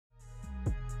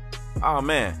Oh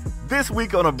man, this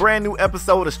week on a brand new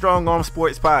episode of Strong Arm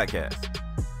Sports Podcast.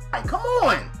 Hey, come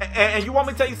on! And you want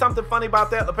me to tell you something funny about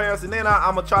that, LaParis? And then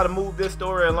I'm going to try to move this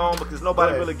story along because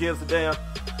nobody really gives a damn.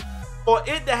 For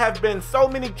it to have been so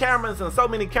many cameras and so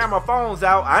many camera phones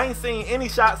out, I ain't seen any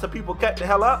shots of people cut the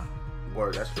hell up.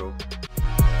 Word, that's true.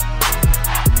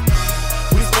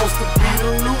 We supposed to be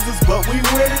the losers, but we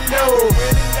winning though.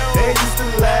 They used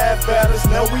to laugh at us,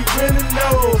 now we winning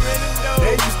though.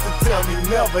 They used to tell me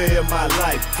never in my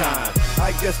lifetime.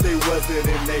 I guess they wasn't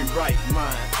in their right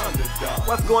mind. Underdog.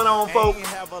 What's going on, folks?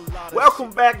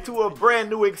 Welcome back to a brand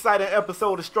new exciting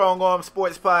episode of Strong Arm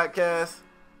Sports Podcast,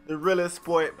 the realest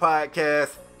sport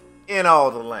podcast in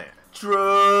all the land.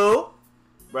 True.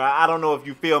 Bro, I don't know if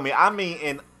you feel me. I mean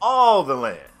in all the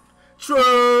land.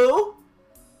 True.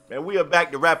 And we are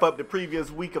back to wrap up the previous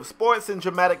week of sports in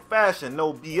dramatic fashion.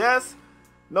 No BS,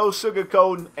 no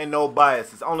sugarcoating, and no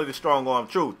bias. It's only the strong arm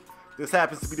truth. This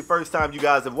happens to be the first time you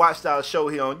guys have watched our show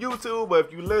here on YouTube, but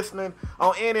if you're listening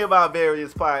on any of our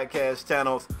various podcast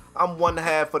channels, I'm one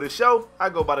half of the show. I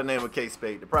go by the name of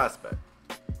K-Spade, the prospect.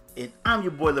 And I'm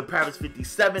your boy, LaParis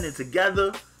 57, and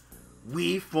together,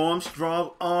 we form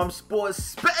Strong Arm Sports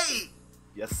Spade.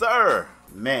 Yes, sir.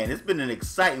 Man, it's been an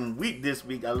exciting week this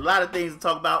week. A lot of things to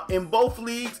talk about in both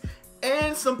leagues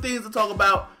and some things to talk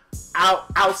about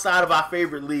outside of our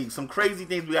favorite leagues. Some crazy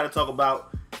things we got to talk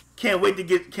about. Can't wait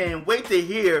to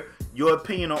hear your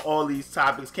opinion on all these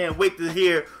topics. Can't wait to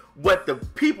hear what the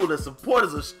people, the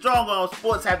supporters of Strong Arm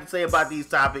Sports have to say about these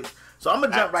topics. So I'm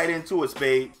going to jump right into it,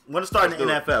 Spade. I'm going to start in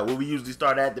the NFL, where we usually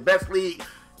start at the best league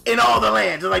in all the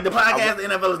land. Just like the podcast, the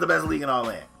NFL is the best league in all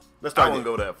land. Let's start. I wouldn't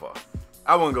go that far.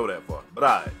 But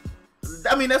all right.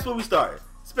 I mean, that's where we started.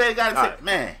 Spade got to say, right.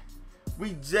 Man,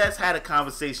 we just had a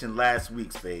conversation last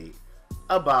week, Spade,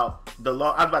 about I was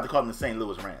about to call them the St.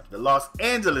 Louis Rams, the Los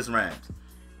Angeles Rams.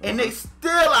 And they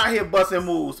still out here busting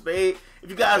moves, Spade.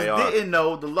 If you guys didn't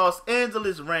know, the Los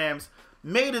Angeles Rams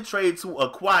made a trade to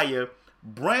acquire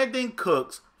Brandon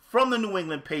Cooks from the New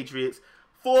England Patriots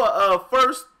for a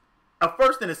first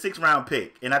and a 6th round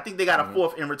pick. And I think they got a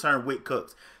 4th in return with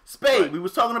Cooks. Spade, Right. We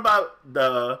was talking about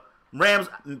the Rams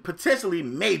potentially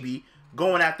maybe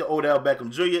going after Odell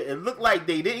Beckham Jr. It looked like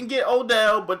they didn't get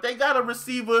Odell, but they got a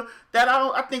receiver that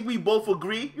I think we both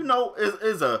agree,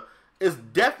 is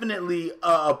definitely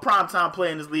a primetime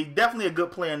player in this league, definitely a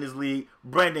good player in this league,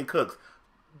 Brandon Cooks.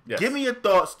 Yes. Give me your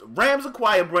thoughts. Rams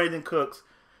acquire Brandon Cooks.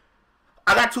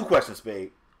 I got 2 questions,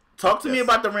 Spade. Talk to me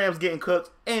about the Rams getting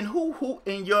Cooks, and who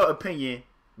in your opinion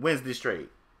wins this trade?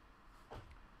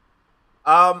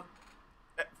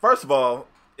 First of all,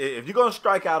 if you're going to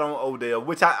strike out on Odell,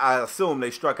 which I assume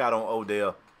they struck out on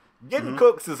Odell, getting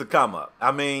Cooks is a come-up.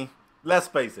 I mean, let's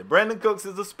face it. Brandon Cooks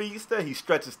is a speedster. He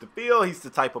stretches the field. He's the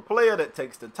type of player that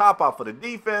takes the top off of the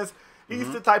defense.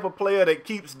 He's the type of player that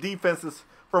keeps defenses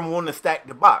from wanting to stack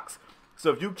the box.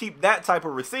 So if you keep that type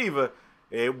of receiver,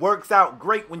 it works out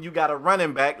great when you got a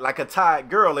running back like a Todd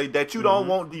Gurley that you don't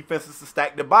want defenses to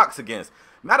stack the box against.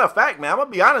 Matter of fact, man, I'm going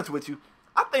to be honest with you.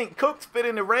 I think Cooks fit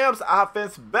in the Rams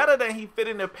offense better than he fit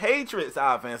in the Patriots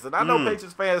offense. And I know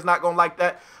Patriots fans not going to like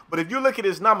that. But if you look at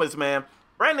his numbers, man,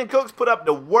 Brandon Cooks put up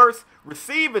the worst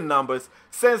receiving numbers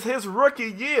since his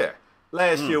rookie year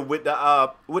last year with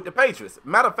the Patriots.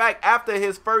 Matter of fact, after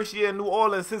his first year in New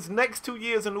Orleans, his next 2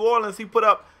 years in New Orleans, he put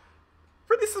up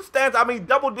pretty substantial. I mean,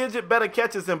 double-digit better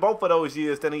catches in both of those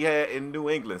years than he had in New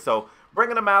England. So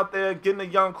bringing him out there, getting a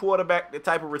young quarterback, the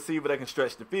type of receiver that can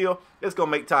stretch the field, it's going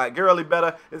to make Todd Gurley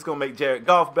better. It's going to make Jared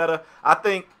Goff better. I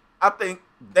think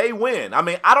they win. I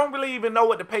mean, I don't really even know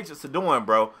what the Patriots are doing,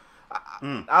 bro.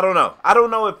 I don't know. I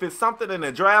don't know if it's something in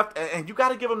the draft, and you got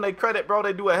to give them their credit, bro.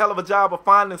 They do a hell of a job of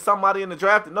finding somebody in the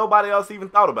draft that nobody else even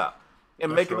thought about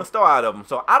and making a star out of them.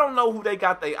 So I don't know who they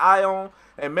got their eye on,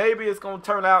 and maybe it's going to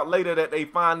turn out later that they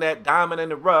find that diamond in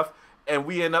the rough, and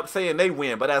we end up saying they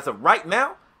win. But as of right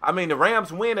now, I mean, the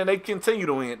Rams win, and they continue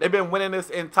to win. They've been winning this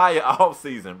entire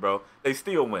offseason, bro. They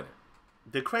still winning.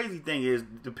 The crazy thing is,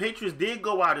 the Patriots did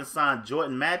go out and sign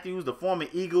Jordan Matthews, the former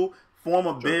Eagle,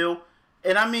 former Bill.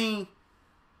 And I mean,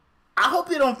 I hope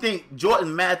they don't think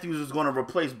Jordan Matthews is going to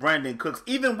replace Brandon Cooks.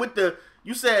 Even with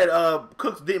you said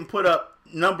Cooks didn't put up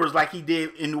numbers like he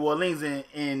did in New Orleans and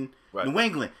in New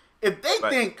England. If they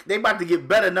think they about to get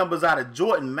better numbers out of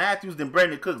Jordan Matthews than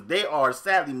Brandon Cooks, they are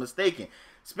sadly mistaken.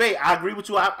 Spade, I agree with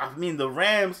you. I mean, the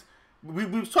Rams, we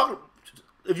was talking,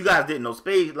 if you guys didn't know,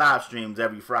 Spade live streams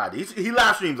every Friday. He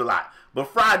live streams a lot. But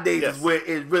Fridays is where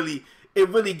it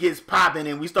really gets popping,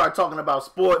 and we start talking about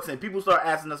sports, and people start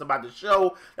asking us about the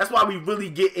show. That's why we really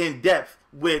get in depth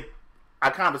with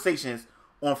our conversations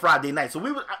on Friday night. So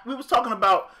we was talking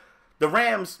about the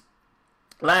Rams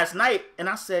last night, and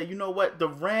I said, you know what? The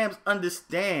Rams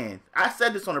understand. I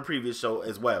said this on a previous show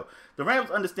as well. The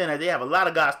Rams understand that they have a lot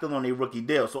of guys still on their rookie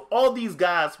deal. So all these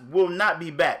guys will not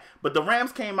be back. But the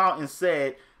Rams came out and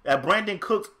said that Brandon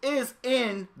Cooks is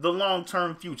in the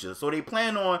long-term future. So they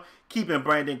plan on keeping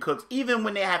Brandon Cooks, even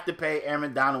when they have to pay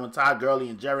Aaron Donald and Todd Gurley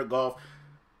and Jared Goff.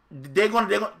 They want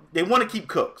to keep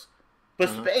Cooks. But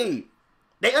Spade,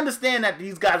 they understand that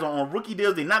these guys are on rookie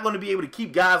deals. They're not going to be able to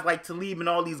keep guys like Talib and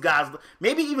all these guys,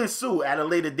 maybe even Sue at a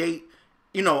later date,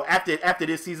 you know, after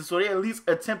this season. So they're at least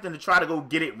attempting to try to go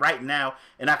get it right now,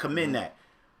 and I commend that.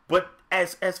 But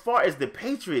as far as the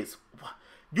Patriots,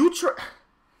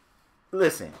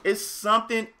 listen, it's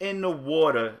something in the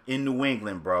water in New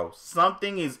England, bro.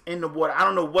 Something is in the water. I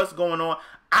don't know what's going on.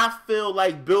 I feel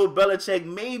like Bill Belichick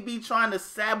may be trying to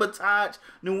sabotage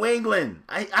New England.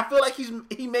 I feel like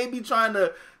he may be trying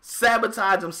to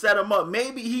sabotage them, set them up.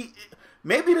 Maybe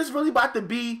this really about to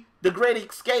be the great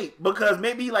escape, because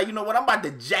maybe he like, you know what, I'm about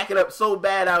to jack it up so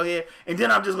bad out here, and then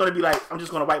I'm just gonna be like, I'm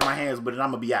just gonna wipe my hands, but then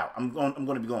I'm gonna be out. I'm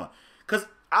gonna be going. Cause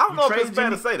I don't know if it's fair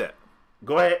to say that.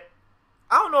 Go ahead.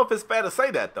 I don't know if it's fair to say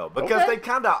that, though, because they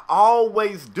kind of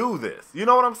always do this. You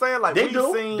know what I'm saying? Like, they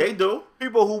do.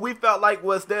 People who we felt like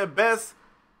was their best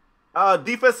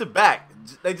defensive back.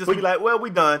 They just be like, well,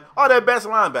 we done. Or their best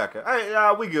linebacker.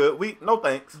 Hey, we good. No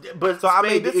thanks. But so, I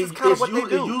mean, this is kind of what they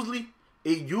do.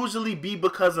 It usually be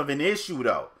because of an issue,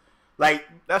 though. Like,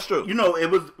 that's true. You know, it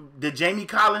was the Jamie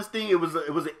Collins thing. It was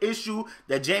an issue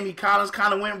that Jamie Collins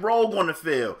kind of went rogue on the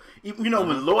field. You know,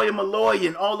 when Lawyer Malloy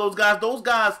and all those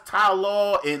guys, Ty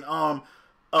Law and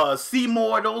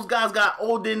Seymour, those guys got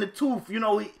older in the tooth. You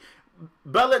know,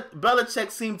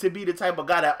 Belichick seemed to be the type of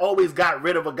guy that always got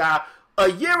rid of a guy a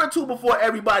year or two before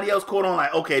everybody else caught on.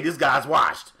 Like, okay, this guy's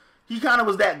washed. He kind of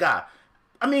was that guy.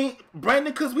 I mean,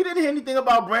 Brandon Cooks, we didn't hear anything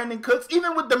about Brandon Cooks.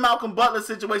 Even with the Malcolm Butler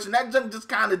situation, that just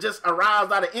kind of just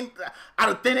aroused out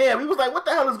of thin air. We was like, what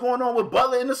the hell is going on with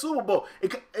Butler in the Super Bowl?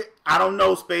 I don't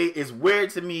know, Spade. It's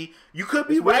weird to me. You could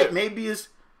be right. Maybe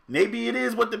it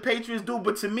is what the Patriots do,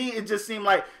 but to me, it just seemed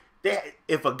like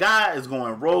if a guy is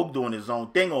going rogue doing his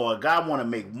own thing, or a guy want to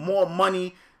make more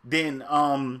money than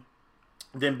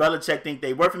Belichick think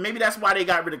they worth, and maybe that's why they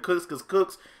got rid of Cooks, because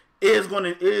Cooks he's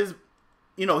gonna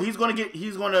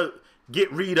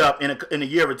get read up in a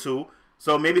year or two.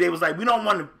 So maybe they was like, we don't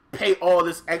want to pay all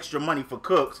this extra money for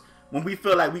Cooks when we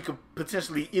feel like we could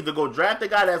potentially either go draft a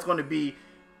guy that's going to be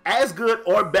as good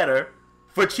or better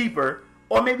for cheaper,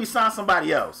 or maybe sign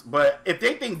somebody else. But if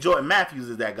they think Jordan Matthews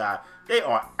is that guy, they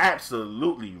are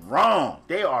absolutely wrong.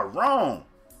 They are wrong.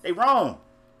 They wrong.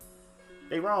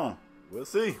 We'll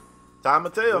see. Time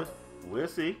will tell. We'll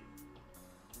see.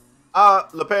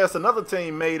 LeParis, another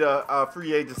team made a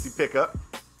free agency pickup.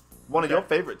 One of your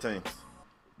favorite teams.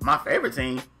 My favorite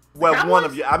team? Well, one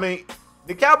of you. I mean,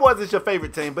 the Cowboys is your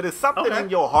favorite team, but it's something in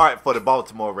your heart for the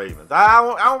Baltimore Ravens. I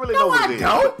don't really know what it is.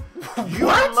 You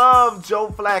love Joe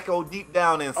Flacco deep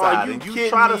down inside, and you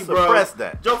try to suppress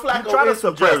that. Joe Flacco is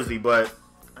from Jersey, but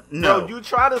no. You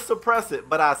try to suppress it,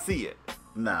 but I see it.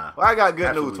 Nah. Well, I got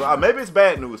good news for you. Maybe it's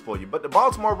bad news for you, but the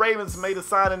Baltimore Ravens made a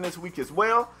signing this week as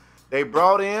well. They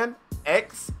brought in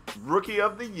ex-Rookie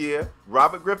of the Year,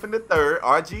 Robert Griffin III,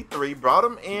 RG3, brought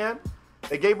him in.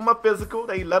 They gave him a physical.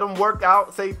 They let him work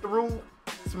out, threw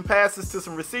some passes to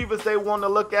some receivers they wanted to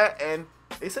look at, and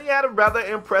they said he had a rather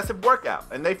impressive workout.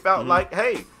 And they felt like,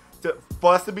 hey,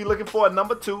 for us to be looking for a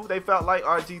number 2, they felt like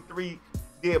RG3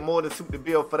 did more than suit the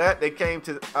bill for that. They came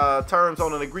to terms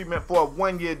on an agreement for a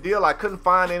 1-year deal. I couldn't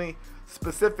find any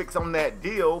specifics on that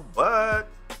deal, but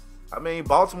I mean,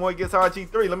 Baltimore gets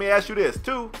RG3. Let me ask you this.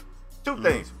 Two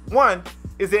things. One,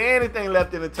 is there anything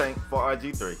left in the tank for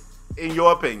RG3, in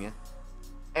your opinion?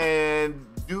 And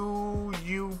do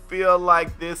you feel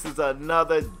like this is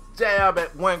another jab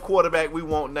at one quarterback we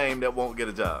won't name that won't get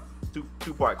a job?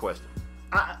 Two-part question.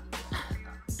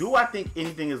 Do I think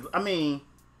anything is... I mean,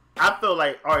 I feel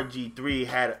like RG3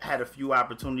 had a few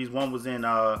opportunities. One was in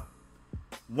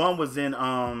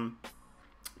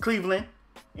Cleveland.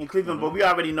 But we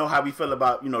already know how we feel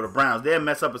about, the Browns. They'll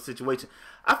mess up a situation.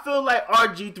 I feel like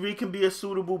RG3 can be a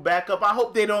suitable backup. I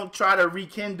hope they don't try to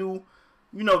rekindle,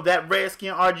 that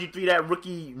Redskin RG3, that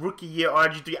rookie year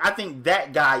RG3. I think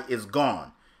that guy is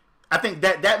gone. I think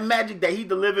that magic that he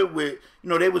delivered with,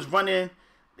 they was running,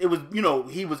 it was,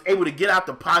 he was able to get out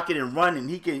the pocket and run, and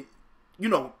he can,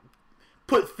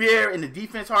 put fear in the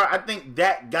defense heart. I think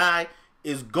that guy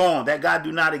is gone. That guy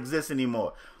do not exist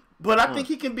anymore. But I think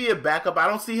he can be a backup. I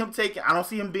don't see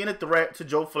him being a threat to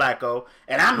Joe Flacco.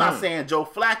 And I'm not saying Joe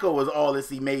Flacco is all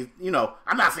this amazing.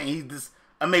 I'm not saying he's this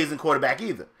amazing quarterback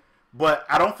either. But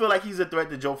I don't feel like he's a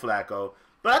threat to Joe Flacco.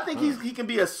 But I think he can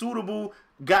be a suitable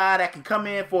guy that can come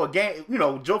in for a game. You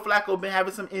know, Joe Flacco been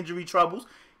having some injury troubles.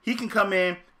 He can come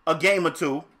in a game or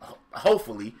two.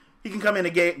 Hopefully, he can come in a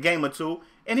game or two,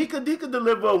 and he could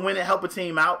deliver a win and help a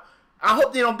team out. I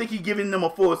hope they don't think he's giving them a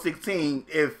full 16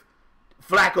 if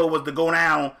Flacco was to go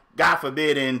down, God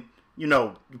forbid, in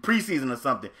preseason or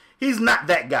something. He's not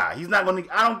that guy. He's not going to.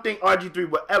 I don't think RG3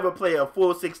 will ever play a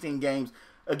full 16 games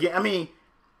again. I mean,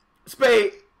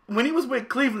 Spade, when he was with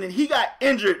Cleveland, he got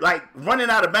injured, like running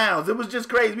out of bounds. It was just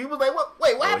crazy. He was like, "What?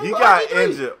 Wait, what happened?" He got RG3?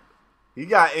 Injured. He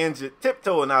got injured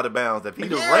tiptoeing out of bounds. If he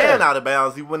ran out of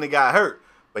bounds, he wouldn't have got hurt.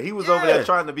 But he was over there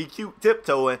trying to be cute,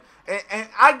 tiptoeing. And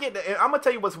I get I'm going to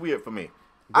tell you what's weird for me.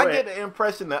 I get the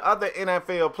impression that other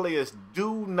NFL players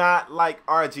do not like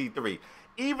RG3.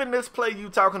 Even this play you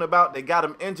talking about that got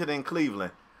him injured in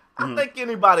Cleveland. I think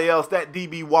anybody else, that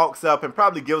DB walks up and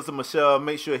probably gives him a shove,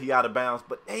 make sure he out of bounds.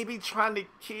 But they be trying to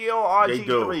kill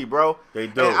RG3, bro. They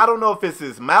do. And I don't know if it's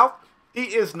his mouth. He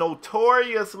is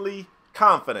notoriously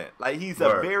confident. Like, he's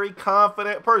a very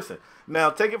confident person. Now,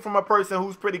 take it from a person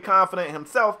who's pretty confident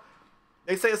himself.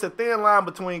 They say it's a thin line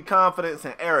between confidence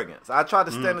and arrogance. I try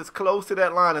to stand as close to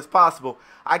that line as possible.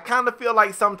 I kind of feel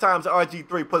like sometimes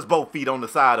RG3 puts both feet on the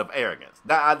side of arrogance.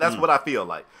 That's what I feel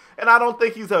like. And I don't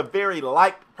think he's a very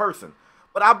liked person.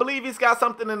 But I believe he's got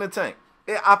something in the tank.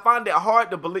 I find it hard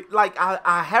to believe. Like,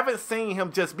 I haven't seen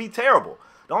him just be terrible.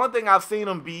 The only thing I've seen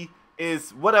him be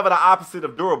is whatever the opposite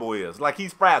of durable is. Like,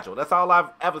 he's fragile. That's all I've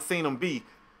ever seen him be.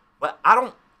 But I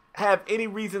don't have any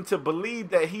reason to believe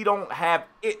that he don't have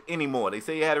it anymore. They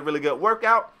say he had a really good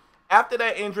workout. After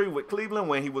that injury with Cleveland,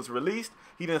 when he was released,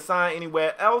 he didn't sign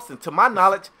anywhere else. And to my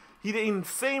knowledge, he didn't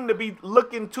seem to be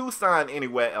looking to sign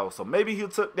anywhere else. So maybe he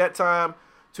took that time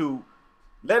to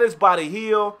let his body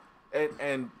heal.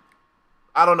 And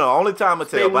I don't know. Only time will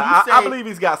tell. But I believe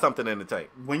he's got something in the tank.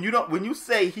 When you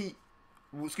say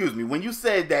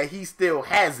that he still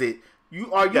has it, you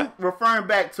referring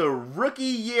back to rookie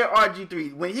year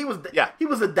RG3 when he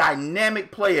was a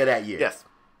dynamic player that year.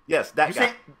 Yes, that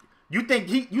guy. You think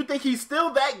he's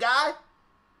still that guy?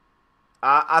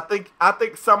 I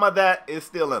think some of that is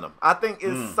still in him. I think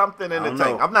it's something in the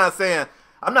tank. I'm not saying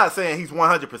he's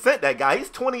 100% that guy. He's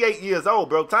 28 years old,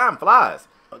 bro. Time flies.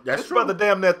 That's this true. brother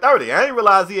damn near 30. I didn't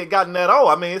realize he had gotten that old.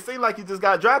 I mean, it seemed like he just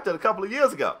got drafted a couple of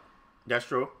years ago. That's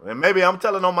true. And maybe I'm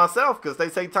telling on myself because they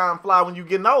say time fly when you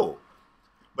getting old.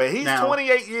 But he's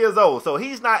 28 years old, so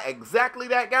he's not exactly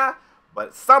that guy,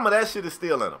 but some of that shit is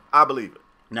still in him. I believe it.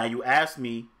 Now, you asked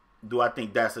me, do I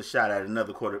think that's a shot at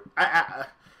another quarter?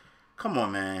 Come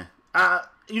on, man. I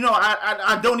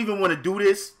don't even want to do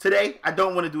this today. I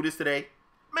don't want to do this today.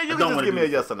 Man, you can just give me a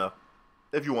yes or no,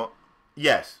 if you want.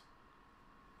 Yes.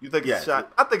 You think it's a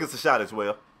shot? I think it's a shot as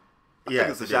well. I think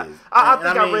it's a shot. Is. I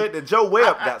think I read that Joe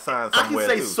Webb got signed somewhere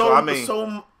too.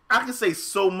 I can say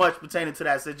so much pertaining to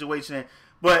that situation.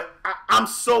 But I'm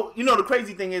so, the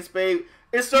crazy thing is, Spade,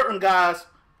 it's certain guys,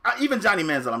 even Johnny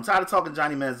Manziel. I'm tired of talking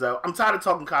Johnny Manziel. I'm tired of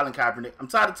talking Colin Kaepernick. I'm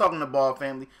tired of talking the Ball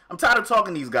family. I'm tired of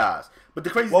talking these guys. But the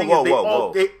crazy thing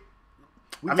is,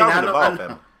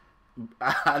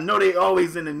 I know they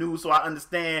always in the news, so I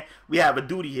understand we have a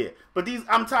duty here. But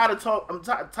I'm tired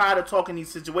of talking these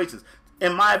situations.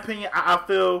 In my opinion, I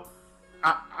feel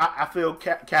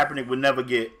Kaepernick would never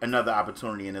get another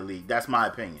opportunity in the league. That's my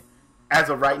opinion. As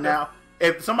of right now.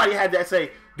 If somebody had that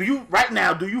say, do you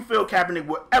feel Kaepernick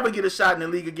will ever get a shot in the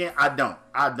league again? I don't.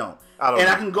 And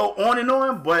I can go on and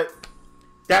on, but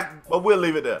we'll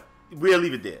leave it there. We'll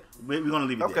leave it there. We're gonna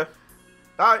leave it there. Okay.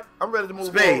 All right. I'm ready to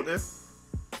move forward. Then.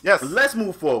 Yes. Let's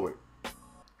move forward.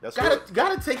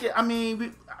 Gotta take it. I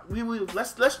mean,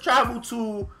 let's travel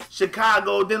to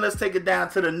Chicago. Then let's take it down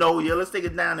to the NOLA. Let's take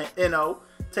it down to NO.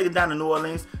 Take it down to New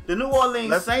Orleans. The New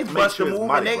Orleans Saints bust the move,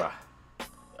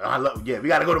 and we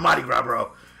gotta go to Mardi Gras,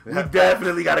 bro. We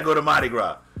definitely gotta go to Mardi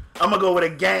Gras. I'm gonna go with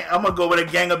a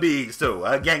gang of bees too.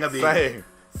 A gang of bees.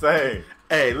 Same.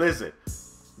 Hey, listen.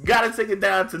 Gotta take it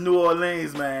down to New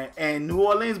Orleans, man. And New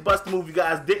Orleans bust the move. You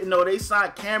guys didn't know they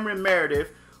signed Cameron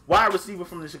Meredith, wide receiver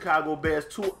from the Chicago Bears,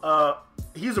 to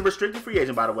he's a restricted free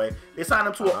agent, by the way. They signed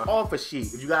him to an offer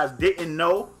sheet. If you guys didn't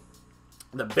know,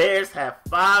 the Bears have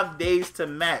 5 days to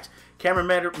match. Cameron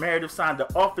Meredith signed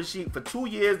the offer sheet for 2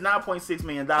 years, $9.6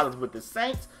 million with the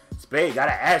Saints. Spade,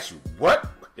 gotta ask you, what?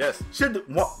 Yes.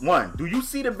 One, do you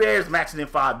see the Bears matching in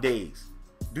 5 days?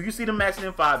 Do you see them matching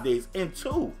in 5 days? And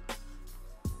two,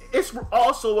 it's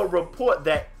also a report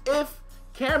that if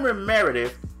Cameron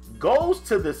Meredith goes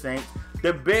to the Saints,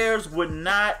 the Bears would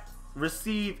not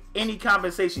receive any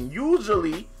compensation.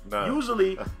 Usually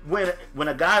when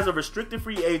a guy's a restricted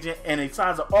free agent and he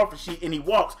signs an offer sheet and he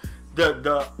walks,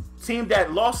 the team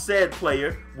that lost said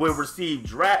player will receive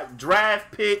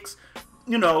draft picks,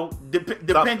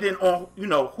 depending on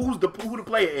who the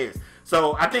player is.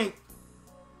 So I think,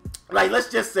 like, let's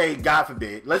just say, God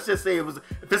forbid, let's just say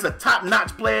if it's a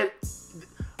top-notch player,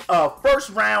 a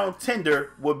first-round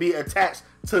tender will be attached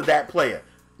to that player.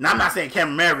 Now, I'm not saying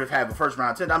Cameron Meredith have a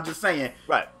first-round tender. I'm just saying,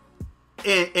 right.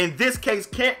 In this case,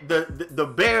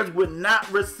 the Bears would not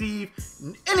receive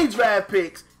any draft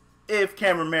picks if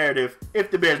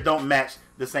the Bears don't match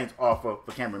the Saints' offer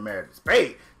for Cameron Meredith.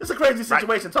 Hey, it's a crazy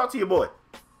situation. Right. Talk to your boy.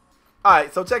 All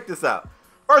right, so check this out.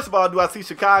 First of all, do I see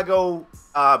Chicago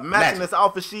matching this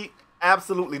offer sheet?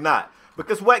 Absolutely not.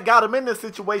 Because what got them in this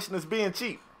situation is being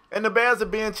cheap. And the Bears are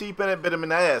being cheap, and it bit them in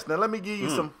the ass. Now, let me give you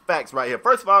some facts right here.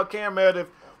 First of all, Cameron Meredith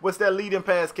was their leading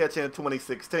pass catcher in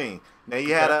 2016. Now, he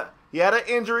had an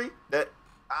injury that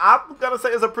I'm going to say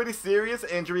is a pretty serious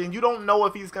injury, and you don't know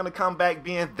if he's going to come back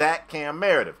being that Cam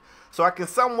Meredith. So I can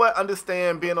somewhat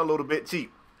understand being a little bit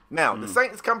cheap. Now, the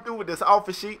Saints come through with this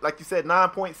offer sheet, like you said,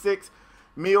 $9.6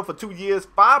 million for 2 years,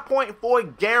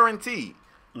 $5.4 guaranteed.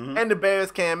 And the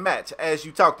Bears can match, as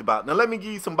you talked about. Now, let me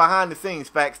give you some behind-the-scenes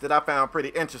facts that I found pretty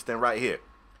interesting right here.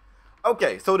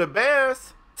 Okay, so the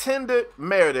Bears tendered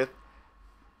Meredith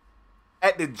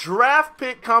at the draft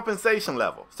pick compensation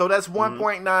level. So that's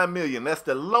 $1.9 million. That's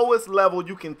the lowest level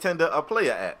you can tender a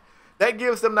player at. That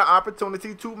gives them the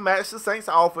opportunity to match the Saints'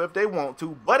 offer if they want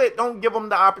to, but it don't give them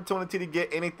the opportunity to get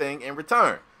anything in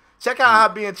return. Check out how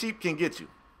being cheap can get you.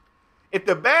 If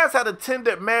the Bears had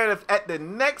tendered Meredith at the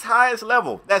next highest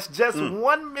level, that's just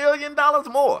 $1 million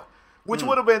more, which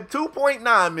would have been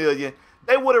 $2.9 million.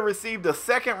 They would have received a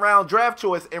second-round draft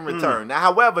choice in return. Now,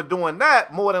 however, doing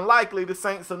that, more than likely, the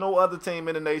Saints or no other team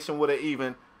in the nation would have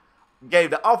even gave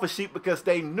the offer sheet because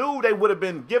they knew they would have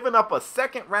been giving up a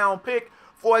second-round pick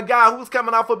for a guy who's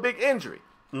coming off a big injury.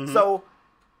 So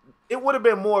it would have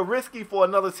been more risky for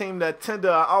another team to tender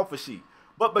an offer sheet.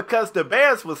 But because the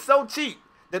Bears was so cheap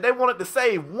that they wanted to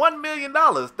save $1 million,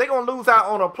 they're going to lose out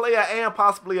on a player and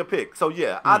possibly a pick. So,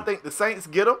 yeah, I think the Saints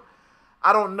get him.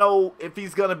 I don't know if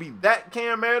he's going to be that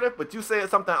Cam Meredith, but you said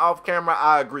something off camera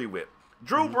I agree with.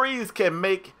 Drew Brees can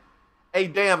make a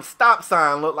damn stop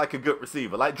sign look like a good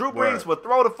receiver. Like, Drew Brees will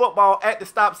throw the football at the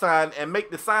stop sign and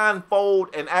make the sign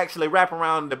fold and actually wrap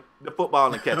around the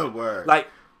football and catch it. Like,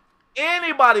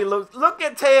 anybody look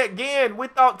at Ted Ginn. We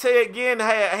thought Ted Ginn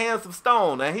had hands of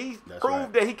stone, and he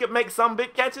proved that he could make some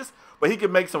big catches, but he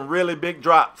could make some really big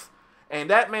drops. And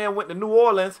that man went to New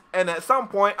Orleans, and at some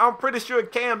point, I'm pretty sure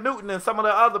Cam Newton and some of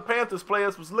the other Panthers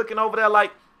players was looking over there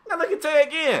like, now look at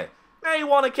Ted Ginn. Now he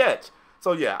want to catch.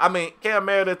 So, yeah, I mean, Cam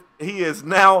Meredith, he is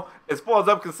now, as far as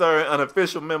I'm concerned, an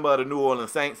official member of the New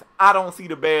Orleans Saints. I don't see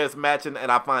the Bears matching, and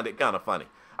I find it kind of funny.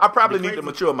 I probably need to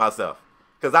mature myself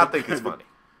because I think it's funny.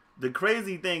 The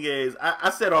crazy thing is,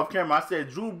 I said off camera, I said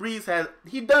Drew Brees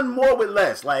he done more with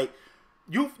less. Like,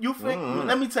 you think,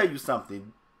 let me tell you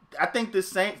something. I think the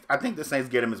Saints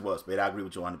get him as well, Spade. I agree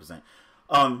with you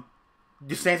 100%.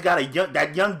 The Saints got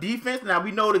that young defense. Now,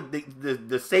 we know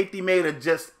the safety made a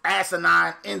just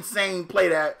asinine, insane play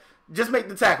that just make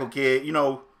the tackle, kid.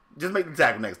 Just make the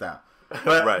tackle next time.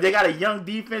 But they got a young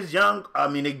defense,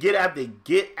 they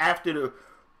get after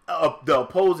the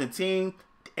opposing team.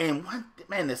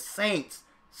 And the Saints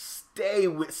stay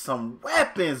with some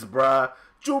weapons, bruh.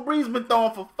 Drew Brees been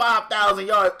throwing for 5,000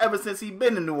 yards ever since he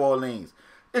been in New Orleans.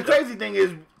 The crazy thing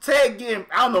is, Ted Ginn,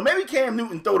 I don't know, maybe Cam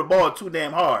Newton throw the ball too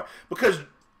damn hard because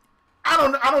I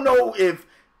don't know if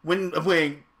when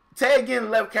Ted Ginn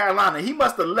left Carolina, he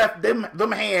must have left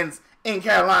them hands in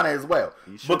Carolina as well.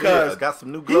 Because got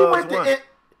some new gloves.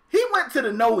 He went to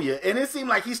the Noya, and it seemed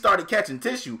like he started catching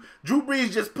tissue. Drew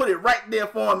Brees just put it right there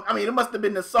for him. I mean, it must have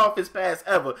been the softest pass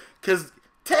ever because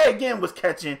Ted Ginn was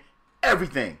catching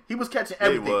everything. He was catching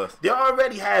everything. They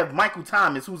already have Michael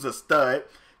Thomas, who's a stud.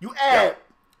 You add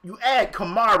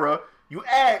Kamara, you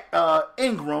add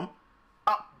Ingram,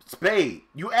 Spade.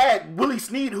 You add Willie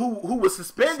Snead, who was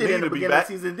suspended in the beginning of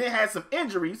the season, then had some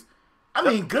injuries. I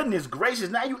mean, goodness gracious.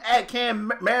 Now you add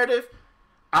Cam Meredith.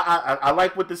 I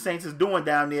like what the Saints is doing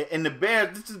down there. And the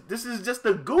Bears, this is just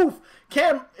a goof.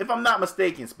 Cam, if I'm not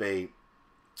mistaken, Spade,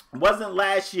 wasn't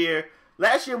last year.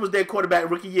 Last year was their quarterback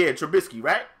rookie year, Trubisky,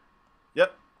 right?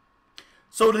 Yep.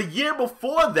 So the year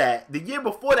before that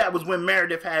was when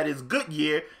Meredith had his good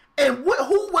year. And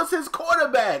who was his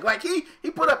quarterback? Like, he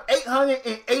put up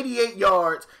 888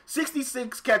 yards,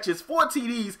 66 catches, 4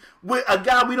 TDs with a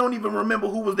guy we don't even remember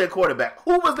who was their quarterback.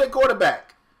 Who was their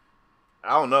quarterback? I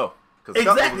don't know.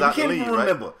 Exactly. We can't even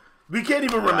remember. Right? We can't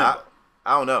even remember.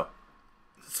 I don't know.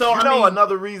 So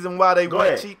another reason why they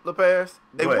went cheap, LePairs?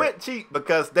 They went cheap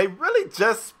because they really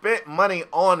just spent money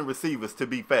on receivers, to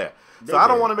be fair. So I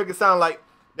don't want to make it sound like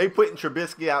They putting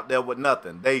Trubisky out there with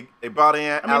nothing. They brought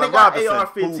in I mean, Allen they got Robinson,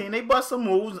 AR-15. They bust some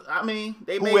moves. I mean,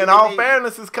 who in all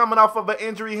fairness is coming off of an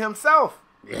injury himself.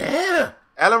 Yeah.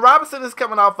 Allen Robinson is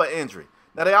coming off an injury.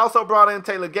 Now, they also brought in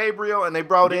Taylor Gabriel, and they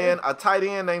brought in a tight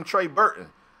end named Trey Burton.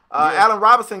 Allen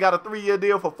Robinson got a 3-year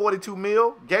deal for $42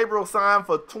 million. Gabriel signed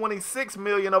for $26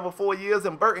 million over 4 years,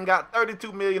 and Burton got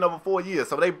 $32 million over 4 years.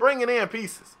 So they bringing in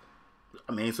pieces.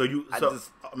 I mean, you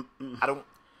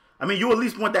at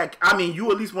least want that. I mean,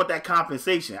 you at least want that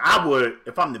compensation. I would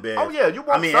if I'm the Bears. Oh yeah, you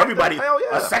want? I mean, everybody. Hell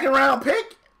yeah. A second round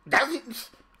pick. That's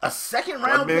a second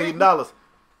round $1 million.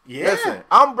 Yeah. Listen,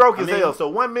 I'm broke as hell,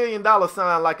 so $1 million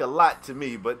sound like a lot to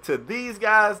me. But to these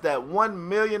guys, that $1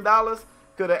 million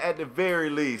could have at the very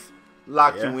least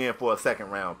locked you in for a second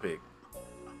round pick.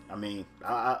 I mean,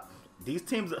 these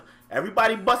teams,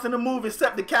 everybody busting the move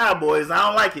except the Cowboys. I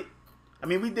don't like it. I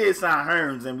mean, we did sign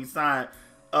Hearns and we signed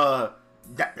Deon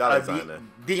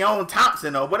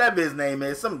Thompson or whatever his name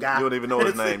is, some guy. You don't even know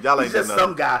his name. Y'all ain't just doing nothing.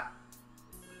 Some guy.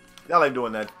 Y'all ain't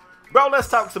doing that. Bro, let's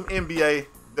talk some NBA,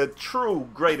 the true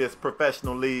greatest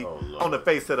professional league on the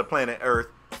face of the planet Earth.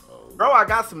 Bro, I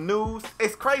got some news.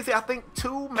 It's crazy. I think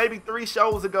 2, maybe 3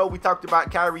 shows ago, we talked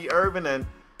about Kyrie Irving and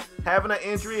having an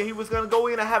injury, and he was going to go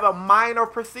in and have a minor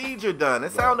procedure done.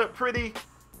 It sounded pretty,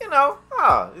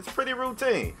 it's pretty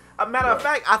routine. A matter of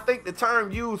fact, I think the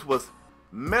term used was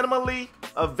minimally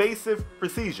invasive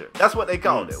procedure. That's what they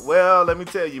called it. Well, let me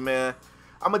tell you, man.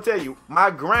 I'm going to tell you, my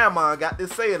grandma got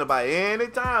this saying about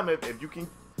anytime if you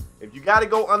got to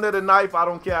go under the knife, I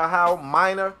don't care how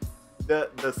minor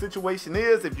the situation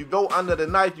is. If you go under the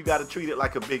knife, you got to treat it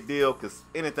like a big deal because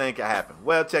anything can happen.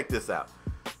 Well, check this out.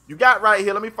 You got right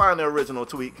here. Let me find the original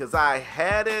tweet because I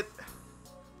had it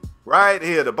right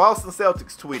here. The Boston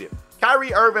Celtics tweeted,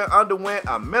 Kyrie Irving underwent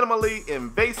a minimally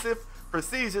invasive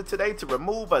procedure today to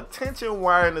remove a tension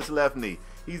wire in his left knee.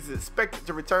 He's expected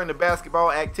to return to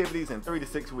basketball activities in 3 to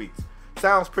 6 weeks.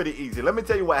 Sounds pretty easy. Let me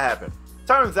tell you what happened.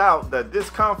 Turns out the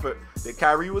discomfort that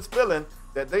Kyrie was feeling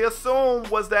that they assumed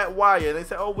was that wire. They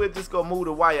said, oh, we're just going to move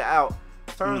the wire out.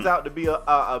 Turns out to be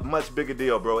a much bigger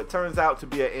deal, bro. It turns out to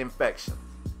be an infection.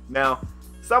 Now,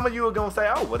 some of you are going to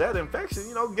say, oh, well, that infection,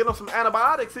 get them some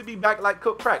antibiotics, it'd be back like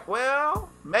cooked crack. Well,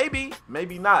 maybe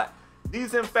not.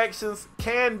 These infections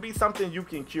can be something you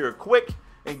can cure quick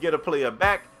and get a player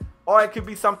back, or it could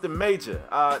be something major.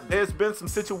 There's been some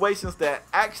situations that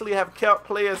actually have kept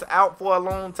players out for a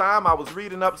long time. I was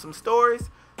reading up some stories.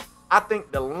 I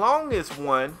think the longest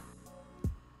one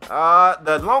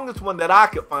that I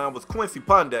could find was Quincy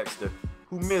Pondexter,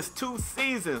 who missed 2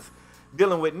 seasons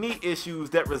dealing with knee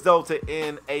issues that resulted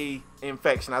in a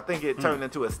infection. I think it turned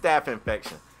into a staph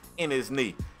infection in his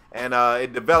knee. And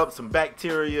it developed some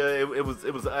bacteria. It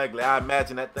was ugly. I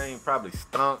imagine that thing probably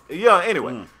stunk. Yeah,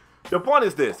 anyway. The point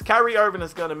is this. Kyrie Irving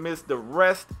is going to miss the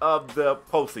rest of the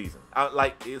postseason.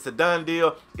 It's a done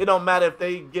deal. It don't matter if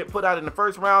they get put out in the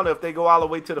first round or if they go all the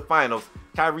way to the finals.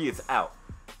 Kyrie is out.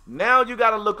 Now you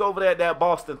got to look over at that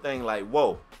Boston thing like,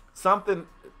 whoa, something.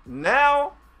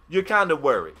 Now you're kind of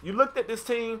worried. You looked at this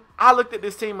team. I looked at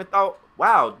this team and thought,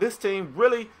 wow, this team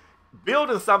really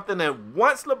building something. And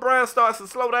once LeBron starts to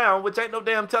slow down, which ain't no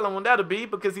damn telling when that'll be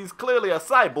because he's clearly a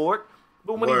cyborg.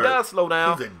 But when he does slow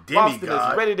down, Boston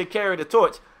is ready to carry the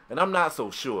torch. And I'm not so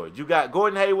sure. You got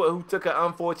Gordon Hayward, who took an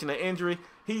unfortunate injury.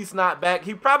 He's not back.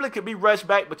 He probably could be rushed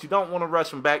back, but you don't want to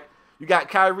rush him back. You got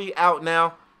Kyrie out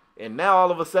now. And now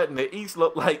all of a sudden the East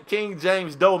look like King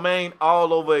James domain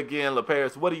all over again.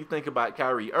 LaParis, what do you think about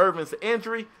Kyrie Irving's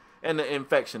injury and the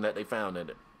infection that they found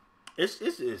in it? It's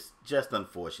just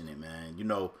unfortunate, man.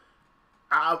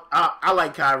 I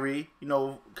like Kyrie.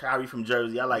 Kyrie from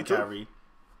Jersey. I like Kyrie.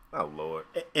 Oh Lord!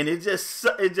 And it just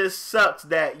sucks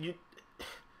that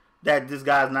this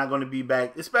guy's not going to be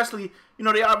back. Especially,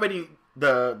 they already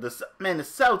the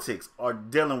Celtics are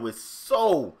dealing with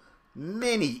so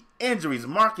many injuries.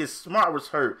 Marcus Smart was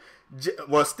hurt,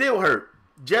 still hurt.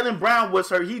 Jaylen Brown was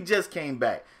hurt. He just came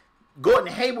back.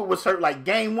 Gordon Hayward was hurt like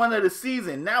game 1 of the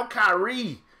season. Now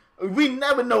Kyrie. We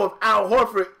never know if Al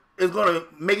Horford is going to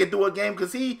make it through a game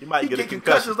because he get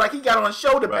concussions like he got on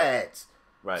shoulder pads.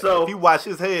 Right. So if you watch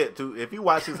his head too, he get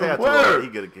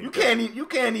a concussion. You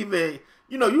can't even.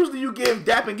 Usually you give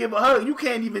Dap and give a hug. You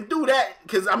can't even do that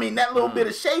because that little bit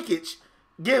of shakeage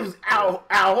gives Al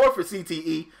Horford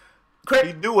CTE.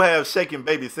 He do have shaking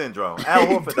baby syndrome. Al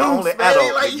Horford, the only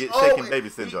adult that get shaking baby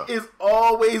syndrome. He is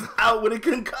always out with a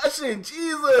concussion.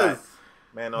 Jesus. Right.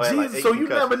 Man, Jesus. Like so you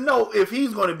never know if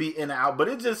he's going to be in or out, but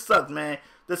it just sucks, man.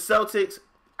 The Celtics,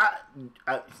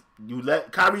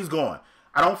 Kyrie's gone.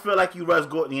 I don't feel like you rush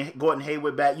Gordon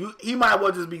Hayward back. He might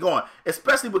well just be gone,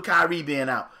 especially with Kyrie being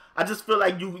out. I just feel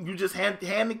like you just hand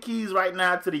the keys right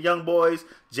now to the young boys,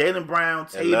 Jaylen Brown,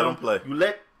 Tatum. let them play.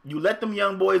 You let them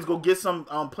young boys go get some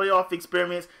playoff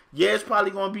experience. Yeah, it's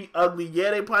probably gonna be ugly.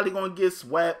 Yeah, they probably gonna get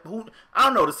swept. I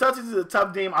don't know. The Celtics is a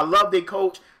tough team. I love their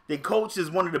coach. Their coach is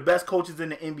one of the best coaches in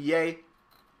the NBA.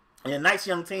 And a nice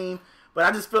young team. But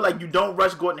I just feel like you don't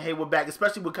rush Gordon Hayward back,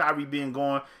 especially with Kyrie being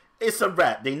gone. It's a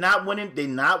wrap. They not winning. They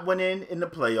not winning in the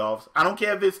playoffs. I don't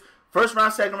care if it's first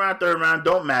round, second round, third round.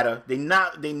 Don't matter. They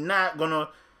not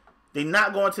going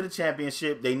to the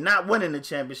championship. They not winning the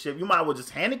championship. You might as well just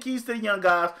hand the keys to the young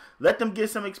guys. Let them get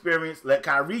some experience. Let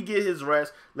Kyrie get his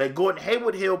rest. Let Gordon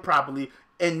Hayward heal properly.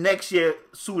 And next year,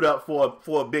 suit up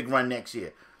for a big run next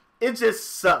year. It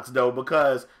just sucks, though,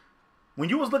 because when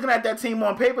you was looking at that team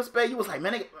on paper, Spade, you was like,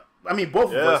 man,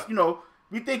 both of us,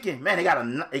 we thinking, man, they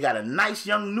got a nice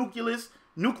young nucleus,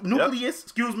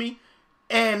 excuse me,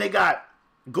 and they got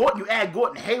Gordon. You add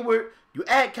Gordon Hayward, you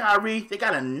add Kyrie, they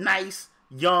got a nice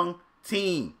young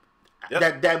team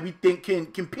that we think can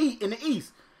compete in the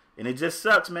East, and it just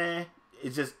sucks, man.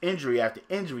 It's just injury after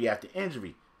injury after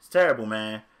injury. It's terrible,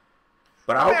 man.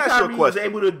 But I hope Kyrie was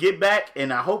able to get back,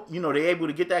 and I hope they're able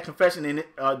to get that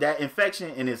that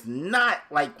infection, and it's not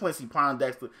like Quincy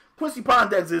Pondexter. Quincy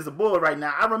Pondexter is a bull right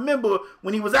now. I remember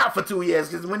when he was out for 2 years,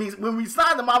 because when we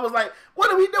signed him, I was like,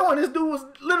 "What are we doing? This dude was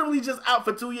literally just out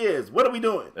for 2 years. What are we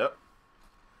doing?" Yep.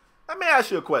 Let me ask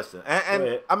you a question,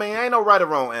 and I mean, ain't no right or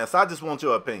wrong answer. I just want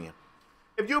your opinion.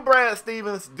 If you Brad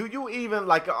Stevens, do you even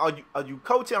are you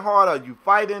coaching hard? Are you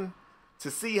fighting to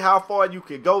see how far you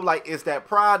could go? Like, is that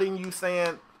pride in you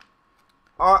saying,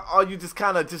 or are you just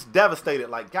kind of just devastated?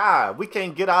 Like, God, we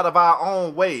can't get out of our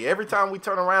own way. Every time we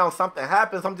turn around, something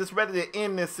happens. I'm just ready to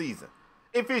end this season.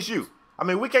 If it's you. I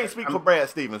mean, we can't speak for Brad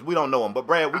Stevens. We don't know him. But,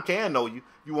 Brad, we can know you.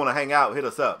 You want to hang out, hit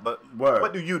us up. But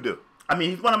what do you do? I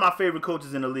mean, he's one of my favorite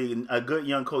coaches in the league, and a good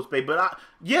young coach, babe. But,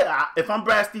 if I'm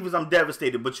Brad Stevens, I'm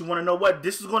devastated. But you want to know what?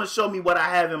 This is going to show me what I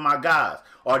have in my guys.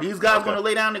 Are these guys going to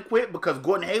lay down and quit because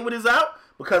Gordon Hayward is out?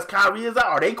 Because Kyrie is out?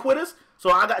 Are they quitters?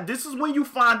 So this is when you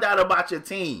find out about your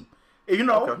team.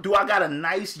 Do I got a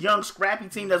nice, young, scrappy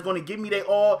team that's going to give me their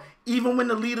all, even when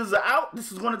the leaders are out?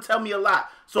 This is going to tell me a lot.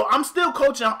 So I'm still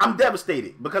coaching. I'm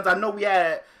devastated because I know we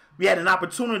had an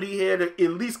opportunity here to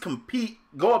at least compete,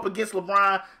 go up against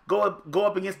LeBron, go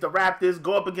up against the Raptors,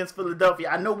 go up against Philadelphia.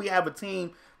 I know we have a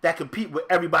team that compete with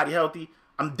everybody healthy.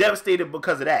 I'm devastated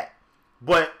because of that.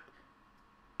 But,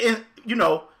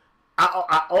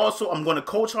 I'm going to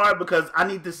coach hard because I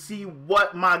need to see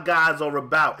what my guys are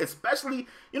about. Especially,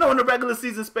 in the regular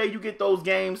season, Spade, you get those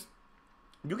games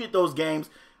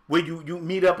where you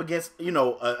meet up against,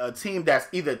 a team that's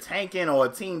either tanking or a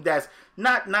team that's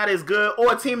not as good,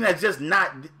 or a team that's just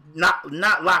not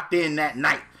locked in that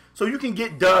night. So you can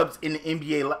get dubs in the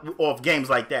NBA off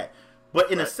games like that.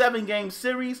 But in a 7-game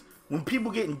series, when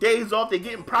people getting days off, they're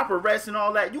getting proper rest and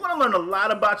all that, you're going to learn a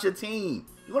lot about your team.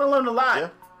 You're going to learn a lot. Yeah.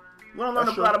 You're going to learn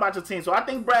a lot about your team. So I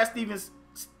think Brad Stevens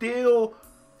still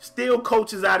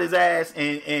coaches out his ass,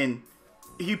 and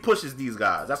he pushes these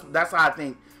guys. That's how I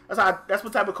think. That's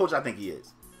what type of coach I think he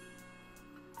is.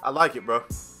 I like it, bro.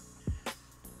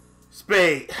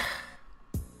 Spade.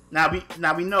 Now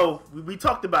we know we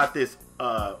talked about this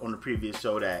on the previous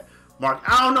show that Mark.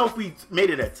 I don't know if we made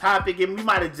it a topic, and we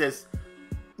might have just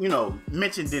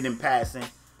mentioned it in passing.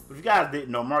 If you guys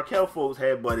didn't know, Markelle Fultz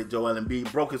headbutted Joel Embiid,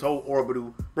 broke his whole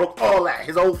orbital, broke all that,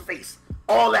 his whole face,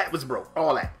 all that was broke,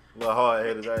 all that. Well, hard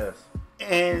hit his ass.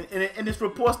 And it's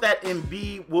reports that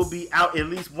Embiid will be out at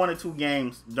least 1 or 2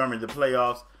 games during the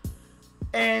playoffs.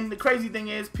 And the crazy thing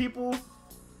is, people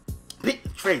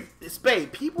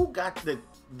got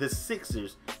the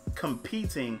Sixers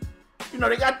competing.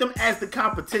 They got them as the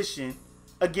competition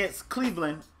against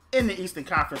Cleveland in the Eastern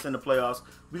Conference in the playoffs.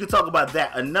 We can talk about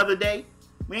that another day.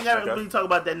 We ain't got to really talk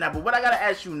about that now. But what I got to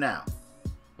ask you now,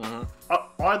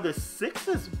 are the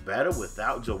Sixers better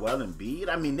without Joel Embiid?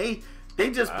 I mean, they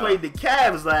just played the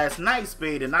Cavs last night,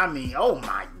 Spade, and I mean, oh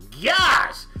my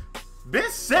gosh. Ben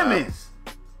Simmons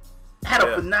had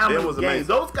a phenomenal game. Amazing.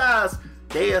 Those guys,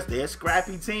 they're a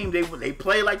scrappy team. They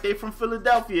play like they from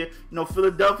Philadelphia.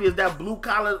 Philadelphia is that blue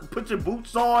collar, put your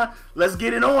boots on, let's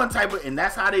get it on type of, and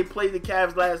that's how they played the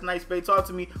Cavs last night. Spade, talk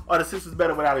to me. Are the Sixers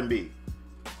better without Embiid?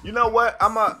 You know what?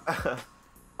 I'm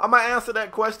gonna answer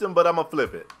that question, but I'm gonna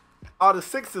flip it. Are the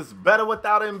Sixers better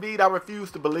without Embiid? I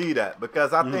refuse to believe that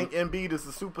because I think Embiid is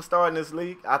a superstar in this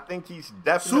league. I think he's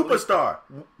definitely superstar.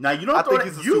 Now you don't. I think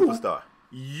he's a superstar.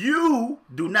 You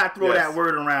do not throw that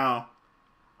word around.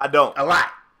 I don't. A lot.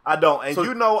 I don't. And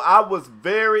I was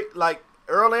very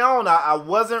early on. I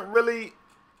wasn't really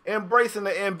embracing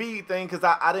the Embiid thing because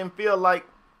I didn't feel like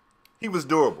he was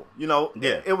durable.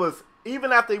 It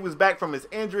even after he was back from his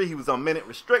injury, he was on minute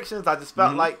restrictions. I just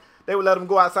felt like they would let him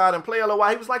go outside and play a little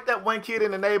while. He was like that one kid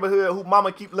in the neighborhood who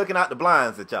mama keep looking out the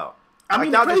blinds at y'all. I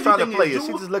mean, y'all the just crazy trying to thing play is, it.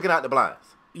 She's just looking out the blinds.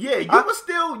 Yeah,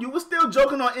 you were still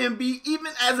joking on Embiid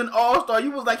even as an All-Star.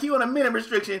 You was like he on a minute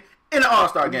restriction in an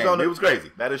All-Star game. It was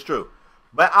crazy. That is true.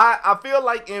 But I feel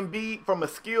like Embiid, from a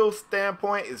skill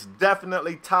standpoint, is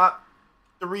definitely top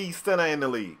 3 center in the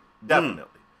league. Definitely.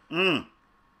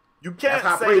 You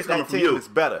can't say that team is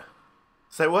better.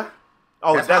 Say what?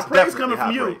 Oh, that's definitely coming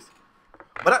from you.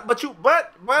 But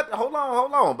hold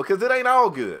on, because it ain't all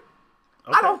good.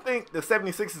 Okay. I don't think the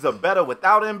 76ers are better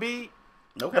without Embiid.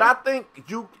 Okay. But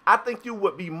I think you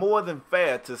would be more than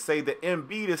fair to say that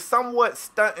Embiid is somewhat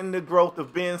stunting the growth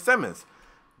of Ben Simmons.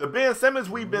 The Ben Simmons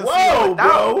we've been seeing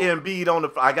without Embiid on the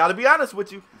floor, I got to be honest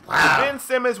with you. Wow. The Ben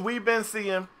Simmons we've been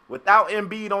seeing without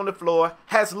Embiid on the floor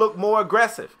has looked more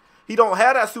aggressive. He don't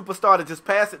have that superstar to just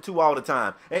pass it to all the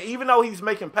time. And even though he's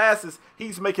making passes,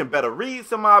 he's making better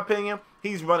reads, in my opinion.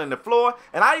 He's running the floor.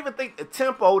 And I even think the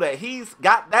tempo that he's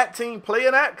got that team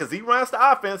playing at, because he runs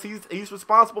the offense, he's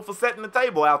responsible for setting the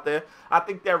table out there. I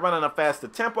think they're running a faster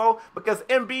tempo because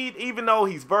Embiid, even though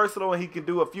he's versatile and he can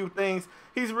do a few things,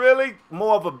 he's really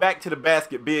more of a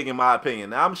back-to-the-basket big, in my opinion.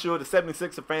 Now, I'm sure the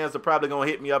 76er fans are probably going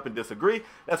to hit me up and disagree.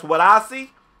 That's what I see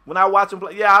when I watch him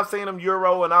play. Yeah, I've seen him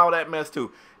Euro and all that mess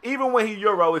too. Even when he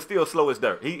Euro, is still slow as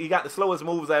dirt. He got the slowest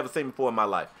moves I ever seen before in my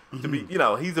life. To be,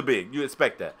 he's a big. You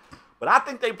expect that. But I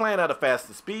think they playing at a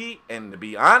faster speed. And to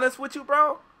be honest with you,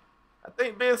 bro, I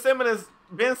think Ben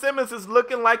Simmons is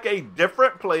looking like a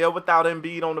different player without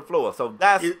Embiid on the floor. So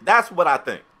that's what I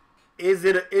think. Is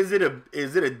it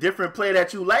a different player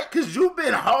that you like? Because you've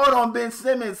been hard on Ben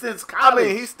Simmons since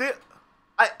college. I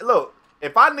mean, look,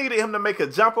 if I needed him to make a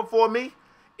jumper for me,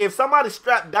 if somebody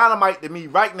strapped dynamite to me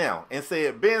right now and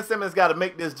said, Ben Simmons got to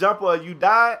make this jumper or you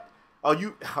died, or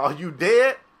you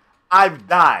dead, I've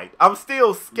died. I'm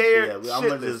still scared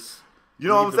shitless. You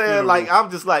know what I'm saying? Like, I'm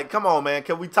just like, come on, man.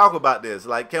 Can we talk about this?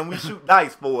 Like, can we shoot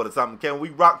dice for it or something? Can we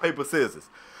rock, paper, scissors?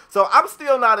 So I'm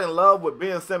still not in love with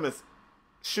Ben Simmons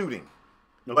shooting.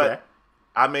 Okay. But,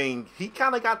 I mean, he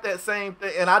kind of got that same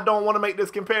thing. And I don't want to make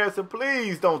this comparison.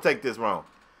 Please don't take this wrong.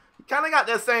 He kind of got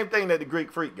that same thing that the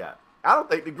Greek Freak got. I don't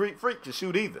think the Greek Freak can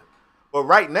shoot either. But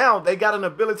right now, they got an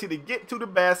ability to get to the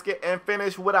basket and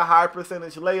finish with a high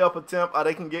percentage layup attempt, or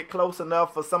they can get close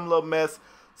enough for some little mess,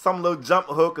 some little jump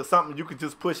hook or something you can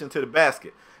just push into the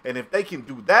basket. And if they can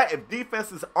do that, if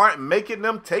defenses aren't making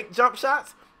them take jump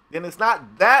shots, then it's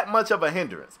not that much of a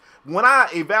hindrance. When I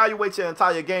evaluate your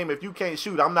entire game, if you can't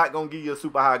shoot, I'm not going to give you a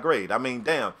super high grade. I mean,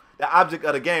 damn, the object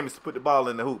of the game is to put the ball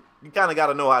in the hoop. You kind of got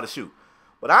to know how to shoot.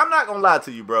 But I'm not going to lie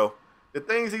to you, bro. The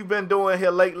things he's been doing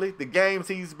here lately, the games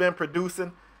he's been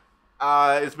producing,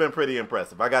 it's been pretty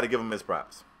impressive. I got to give him his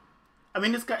props. I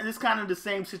mean, it's kind of the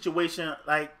same situation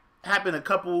like happened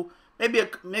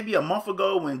maybe a month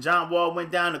ago when John Wall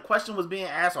went down. The question was being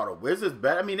asked, are the Wizards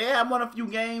better? I mean, they had won a few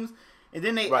games, and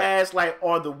then they asked, like,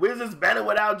 are the Wizards better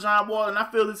without John Wall? And I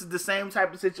feel this is the same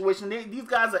type of situation. These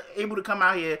guys are able to come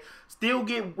out here, still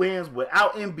get wins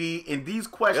without Embiid, and these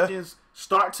questions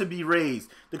start to be raised.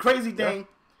 The crazy thing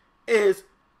is,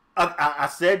 I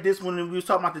said this when we was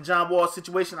talking about the John Wall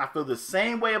situation. I feel the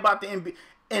same way about the NBA.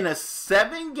 In a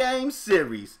 7-game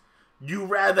series, you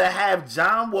rather have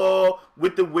John Wall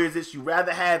with the Wizards, you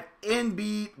rather have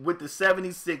Embiid with the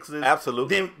 76ers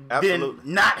than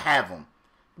not have them.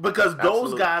 Because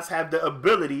those guys have the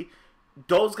ability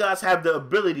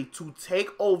to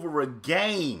take over a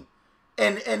game.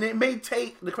 And it may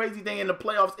take, the crazy thing in the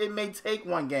playoffs, it may take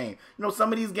one game. You know,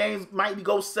 some of these games might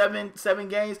go seven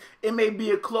games. It may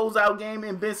be a closeout game,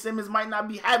 and Ben Simmons might not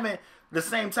be having the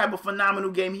same type of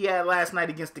phenomenal game he had last night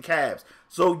against the Cavs.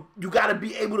 So you got to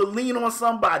be able to lean on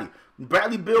somebody.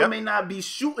 Bradley Beal may not be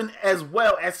shooting as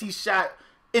well as he shot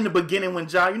in the beginning when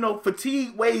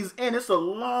fatigue weighs in. It's a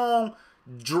long,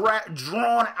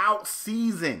 drawn-out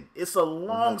season. It's a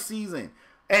long season.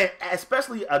 And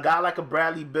especially a guy like a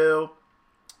Bradley Beal,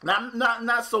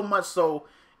 not so much so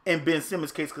in Ben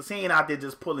Simmons' case, because he ain't out there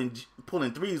just pulling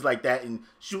threes like that and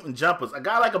shooting jumpers. A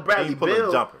guy like a Bradley Beal,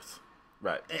 pulling jumpers,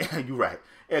 right? You're right.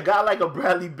 A guy like a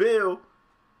Bradley Beal,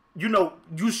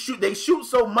 they shoot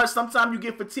so much. Sometimes you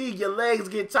get fatigued, your legs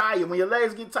get tired. When your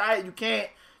legs get tired, you're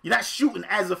not shooting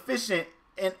as efficient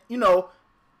and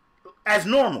as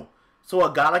normal. So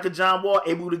a guy like a John Wall,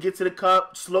 able to get to the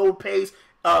cup, slow pace.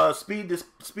 Speed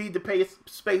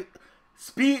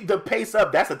the pace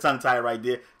up. That's a tongue tie right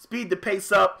there. Speed the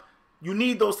pace up. You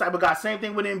need those type of guys. Same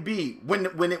thing with Embiid.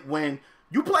 When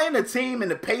you play in a team and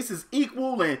the pace is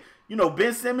equal, and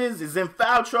Ben Simmons is in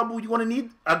foul trouble, you're gonna need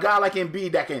a guy like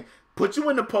Embiid that can put you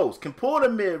in the post, can pull the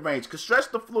mid-range, can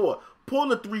stretch the floor, pull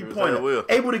the three-pointer,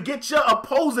 able to get your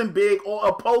opposing big or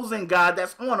opposing guy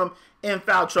that's on him in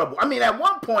foul trouble. I mean, at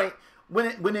one point,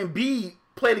 when Embiid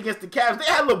played against the Cavs, they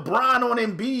had LeBron on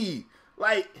Embiid.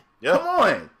 Like, come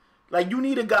on. Like, you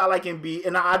need a guy like Embiid,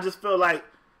 and I just feel like,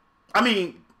 I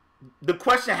mean, the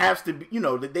question has to be, you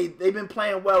know, they've been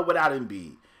playing well without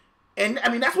Embiid. And, I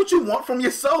mean, that's what you want from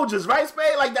your soldiers, right,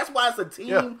 Spade? Like, that's why it's a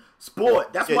team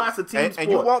sport. That's why it's a team sport. And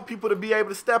you want people to be able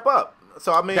to step up.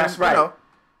 So, I mean, that's right. You know,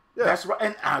 That's right.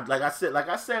 And like I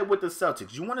said with the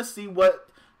Celtics, you want to see what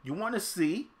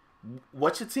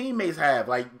your teammates have.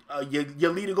 Like,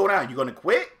 your leader go down. You going to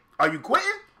quit? Are you quitting?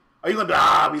 Are you going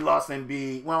to we lost Embiid.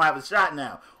 We don't have a shot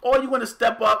now. Or are you going to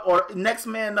step up, or next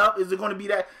man up? Is it going to be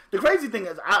that? The crazy thing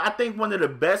is, I think one of the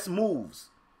best moves,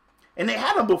 and they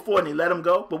had him before and they let him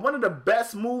go, but one of the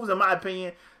best moves, in my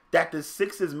opinion, that the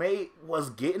Sixers made was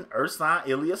getting Ersan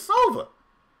Ilyasova.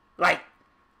 Like,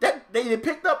 that they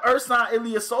picked up Ersan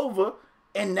Ilyasova,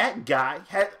 and that guy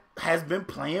has been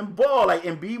playing ball. Like,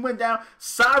 Embiid went down.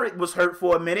 Saric was hurt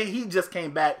for a minute. He just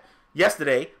came back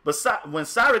yesterday. But when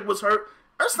Saric was hurt,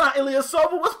 Ersan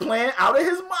Ilyasova was playing out of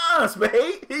his mind,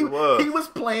 man. He was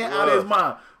playing out of his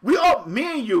mind.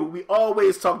 Me and you, we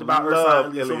always talked about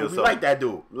Ersan Ilyasova. We like that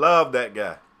dude. Love that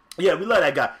guy. Yeah, we love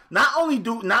that guy. Not only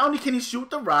can he shoot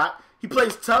the rock, he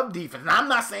plays tough defense. Now, I'm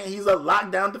not saying he's a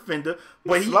lockdown defender,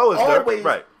 but he's always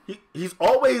right. He's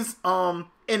always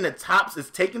in the tops, is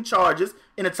taking charges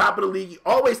in the top of the league. He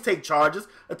always take charges.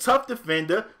 A tough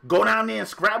defender, go down there and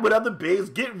scrap with other bigs,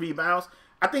 get rebounds.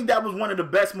 I think that was one of the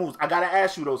best moves. I gotta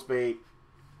ask you though, Spade.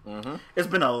 Mm-hmm. It's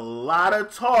been a lot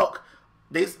of talk.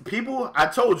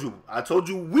 I told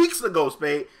you weeks ago,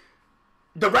 Spade.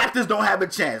 The Raptors don't have a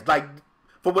chance. Like,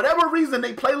 for whatever reason,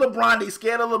 they play LeBron. They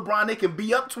scared of LeBron. They can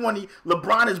be up 20.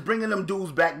 LeBron is bringing them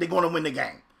dudes back. They're going to win the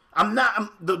game.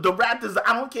 The Raptors,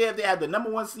 I don't care if they have the number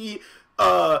 1 seed,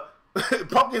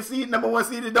 pumpkin seed, number 1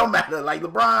 seed. It don't matter. Like,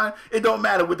 LeBron, it don't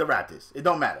matter with the Raptors. It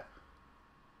don't matter.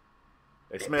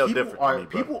 They smell different to me, bro.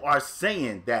 People are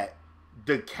saying that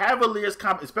the Cavaliers,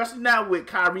 especially now with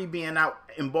Kyrie being out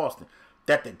in Boston,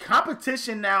 that the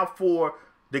competition now for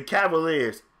the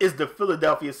Cavaliers is the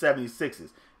Philadelphia 76ers.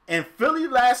 And Philly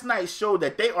last night showed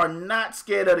that they are not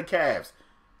scared of the Cavs.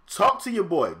 Talk to your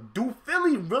boy. Do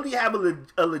Philly really have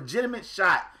a legitimate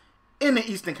shot in the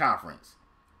Eastern Conference?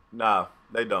 No,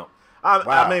 they don't.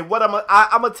 I mean, what I'm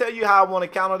gonna tell you how I want to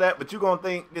counter that, but you're gonna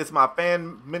think it's my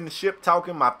fanmanship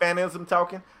talking, my fanism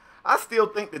talking. I still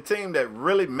think the team that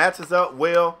really matches up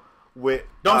well with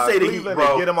Cleveland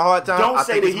and get them a hard time. Don't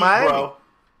say the Heat, Miami. bro.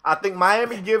 I think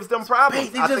Miami gives them problems.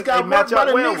 They just got match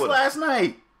up well with last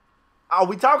night. Are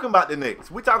we talking about the Knicks?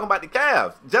 We talking about the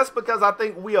Cavs. Just because I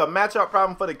think we are a matchup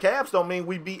problem for the Cavs don't mean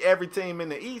we beat every team in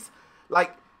the East.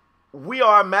 Like, we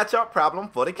are a matchup problem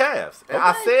for the Cavs. And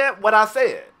I said what I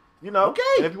said. You know,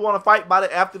 and if you want to fight about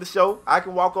it after the show, I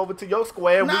can walk over to your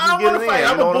square and we can get it in.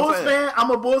 I'm a Bulls fan.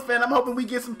 I'm a Bulls fan. I'm hoping we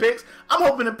get some picks. I'm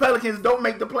hoping the Pelicans don't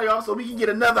make the playoffs so we can get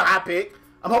another high pick.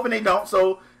 I'm hoping they don't.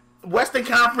 So, Western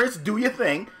Conference, do your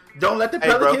thing. Don't let the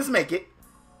Pelicans make it.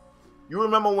 You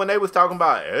remember when they was talking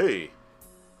about, hey,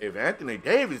 if Anthony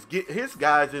Davis get his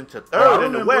guys into third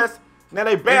in the West, now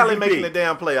they barely making the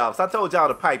damn playoffs. I told y'all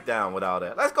to pipe down with all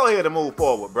that. Let's go ahead and move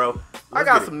forward, bro. I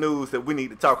got some news that we need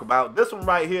to talk about. This one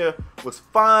right here was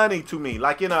funny to me,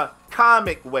 like in a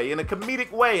comic way, in a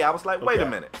comedic way. I was like, wait a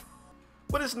minute.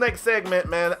 With this next segment,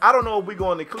 man, I don't know if we're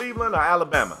going to Cleveland or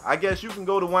Alabama. I guess you can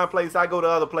go to one place, I go to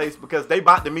the other place because they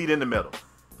about to meet in the middle.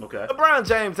 Okay. LeBron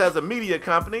James has a media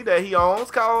company that he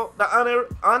owns called The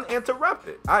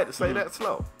Uninterrupted. I had to say that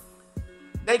slow.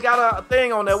 They got a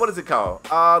thing on there. What is it called?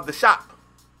 The Shop.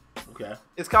 Okay.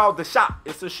 It's called The Shop.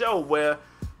 It's a show where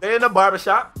they're in a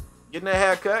barbershop getting their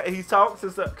hair cut. He talks.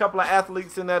 There's a couple of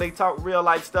athletes in there. They talk real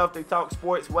life stuff. They talk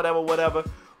sports, whatever,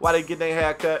 while they get their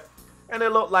hair cut. And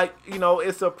it look like, you know,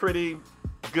 it's a pretty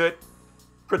good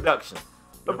production.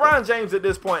 LeBron James at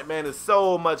this point, man, is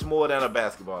so much more than a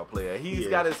basketball player. He's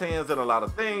got his hands in a lot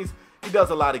of things. He does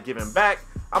a lot of giving back.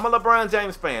 I'm a LeBron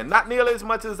James fan. Not nearly as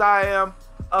much as I am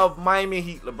of Miami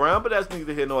Heat LeBron, but that's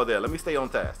neither here nor there. Let me stay on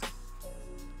task.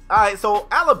 All right, so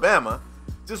Alabama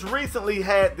just recently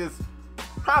had this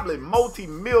probably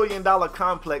multi-million-dollar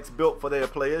complex built for their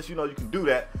players. You know, you can do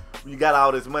that when you got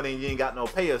all this money and you ain't got no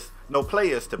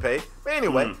players to pay. But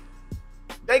anyway,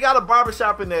 they got a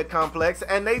barbershop in their complex,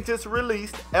 and they just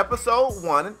released episode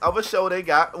 1 of a show they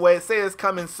got where it says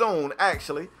coming soon,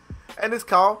 actually, and it's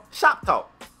called Shop Talk.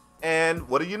 And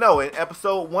what do you know? In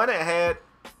episode 1, it had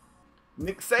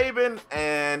Nick Saban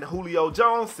and Julio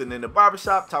Jones sitting in the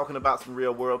barbershop talking about some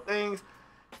real world things,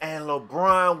 and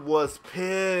LeBron was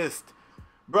pissed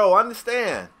Bro,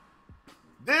 understand.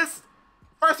 This,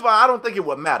 first of all, I don't think it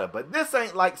would matter, but this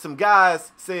ain't like some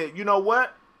guys said, you know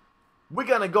what? We're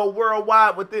going to go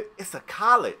worldwide with it. It's a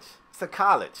college. It's a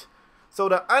college. So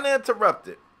the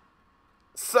Uninterrupted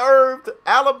served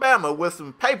Alabama with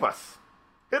some papers.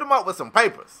 Hit them up with some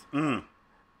papers.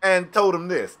 And told them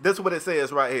this. This is what it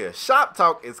says right here. Shop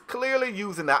Talk is clearly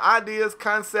using the ideas,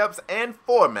 concepts, and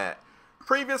format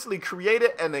previously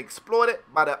created and exploited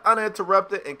by the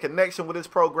Uninterrupted in connection with his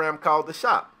program called The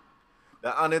Shop.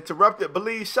 The Uninterrupted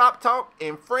believes Shop Talk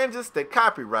infringes the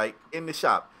copyright in the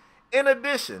shop. In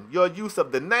addition, your use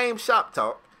of the name Shop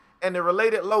Talk and the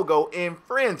related logo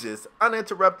infringes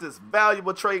Uninterrupted's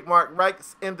valuable trademark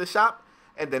rights in the shop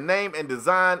and the name and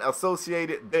design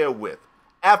associated therewith.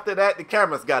 After that, the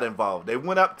cameras got involved. They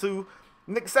went up to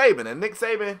Nick Saban, and Nick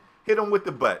Saban hit him with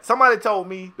the butt. Somebody told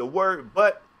me the word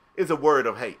butt is a word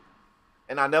of hate.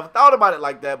 And I never thought about it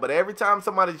like that, but every time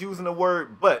somebody's using the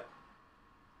word butt,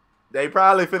 they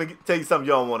probably finna tell you something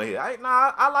you don't want to hear.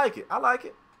 I like it. I like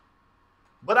it.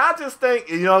 But I just think,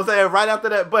 you know what I'm saying, right after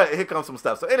that butt, here comes some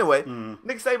stuff. So anyway,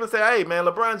 Nick Saban said, hey, man,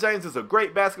 LeBron James is a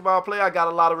great basketball player. I got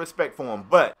a lot of respect for him.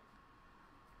 But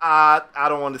I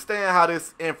don't understand how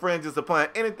this infringes upon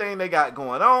anything they got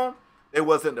going on. They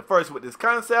wasn't the first with this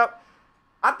concept.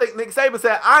 I think Nick Saban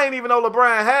said, I ain't even know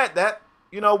LeBron had that.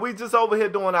 You know, we just over here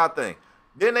doing our thing.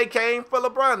 Then they came for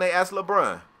LeBron. They asked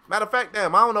LeBron. Matter of fact,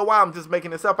 damn, I don't know why I'm just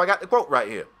making this up. I got the quote right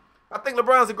here. I think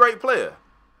LeBron's a great player.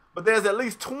 But there's at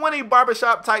least 20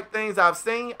 barbershop type things I've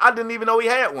seen. I didn't even know he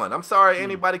had one. I'm sorry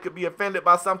anybody could be offended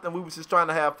by something we was just trying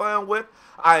to have fun with.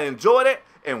 I enjoyed it,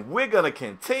 and we're going to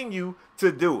continue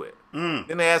to do it.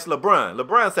 Then they asked LeBron.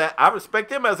 LeBron said, I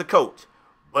respect him as a coach,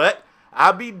 but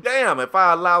I'll be damned if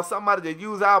I allow somebody to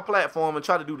use our platform and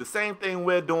try to do the same thing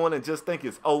we're doing and just think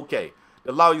it's okay.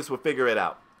 The lawyers will figure it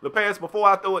out. LeParis, before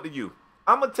I throw it to you,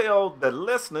 I'm going to tell the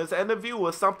listeners and the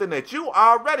viewers something that you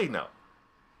already know.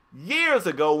 Years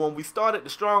ago, when we started the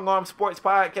Strong Arm Sports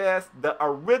Podcast, the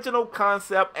original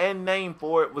concept and name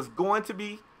for it was going to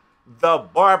be The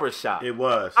Barbershop. It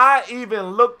was. I even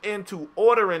looked into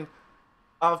ordering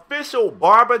official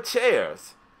barber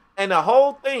chairs. And the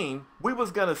whole thing, we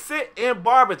was going to sit in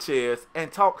barber chairs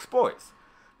and talk sports.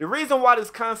 The reason why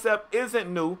this concept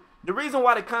isn't new, the reason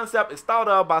why the concept is thought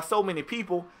of by so many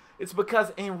people, is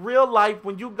because in real life,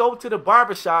 when you go to the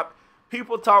barbershop,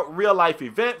 people talk real life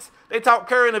events. They talk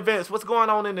current events. What's going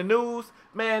on in the news?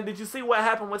 Man, did you see what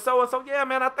happened with so-and-so? Yeah,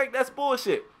 man, I think that's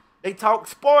bullshit. They talk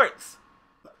sports.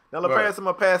 Now, LeParis, I'm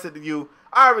going to pass it to you.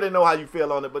 I already know how you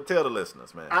feel on it, but tell the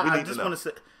listeners, man. I just want to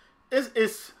say,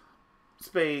 it's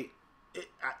Spade,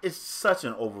 it's such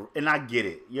an and I get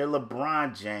it. You're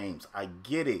LeBron James. I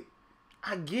get it.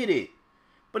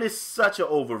 But it's such an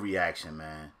overreaction,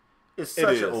 man. It's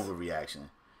such an overreaction.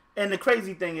 And the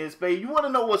crazy thing is, Spade, you want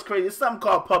to know what's crazy? It's something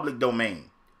called public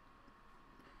domain.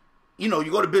 You know,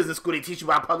 you go to business school, they teach you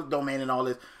about public domain and all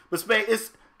this. But Spade, you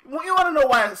want to know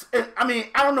why?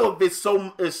 I don't know if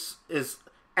it's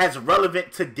as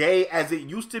relevant today as it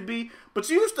used to be. But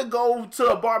you used to go to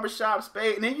a barbershop,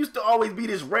 Spade, and there used to always be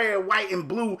this red, white, and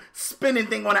blue spinning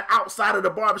thing on the outside of the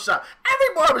barbershop.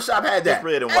 Every barbershop had that.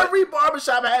 Red and white. Every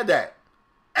barbershop had that.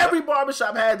 Every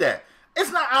barbershop had that. It's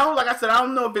not, like I said, I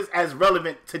don't know if it's as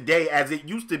relevant today as it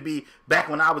used to be back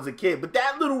when I was a kid. But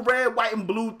that little red, white, and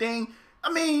blue thing,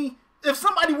 I mean, if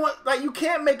somebody you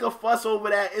can't make a fuss over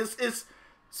that. It's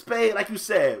Spade, like you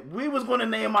said, we was going to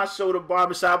name our show The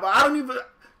Barbershop. But I don't even,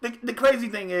 the crazy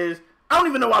thing is, I don't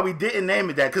even know why we didn't name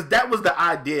it that, because that was the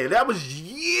idea. That was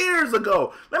years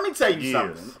ago. Let me tell you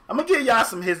something. I'm going to give y'all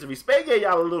some history. Spade gave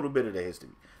y'all a little bit of the history.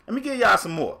 Let me give y'all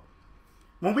some more.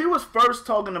 When we was first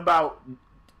talking about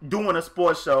doing a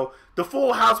sports show, the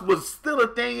Full House was still a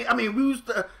thing. I mean, we used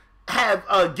to have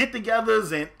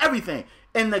get-togethers and everything.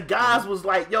 And the guys was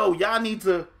like, yo, y'all need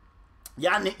to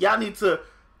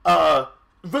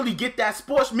really get that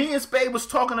sports. Me and Spade was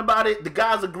talking about it. The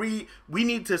guys agreed we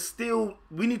need to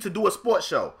do a sports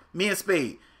show. Me and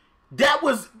Spade. That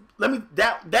was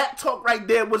that talk right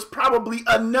there was probably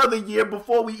another year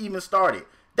before we even started.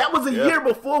 That was a year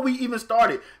before we even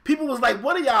started. People was like,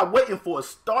 what are y'all waiting for?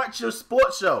 Start your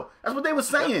sports show. That's what they were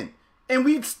saying. Yep. And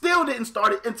we still didn't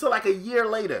start it until like a year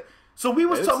later. So we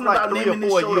was talking about naming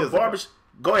this show The Barbershop.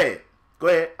 Go ahead.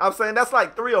 I'm saying that's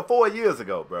like 3 or 4 years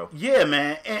ago, bro. Yeah,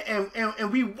 man.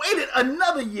 And we waited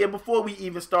another year before we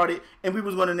even started, and we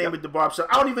was going to name it The Barbershop.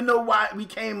 I don't even know why we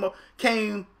came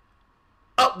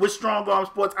up with Strong Arm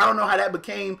Sports. I don't know how that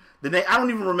became the name. I don't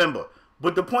even remember.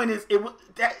 But the point is,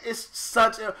 that is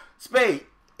such a Spade.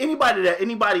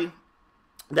 Anybody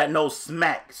that knows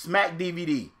Smack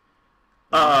DVD,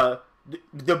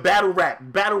 the battle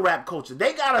rap culture.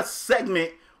 They got a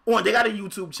segment they got a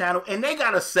YouTube channel, and they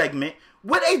got a segment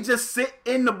where they just sit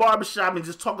in the barbershop and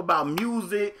just talk about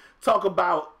music,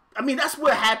 I mean, that's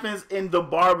what happens in the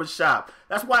barbershop.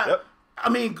 That's why, yep. I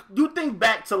mean, you think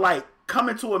back to, like,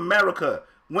 Coming to America,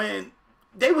 when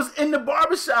they was in the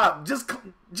barbershop just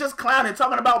clowning,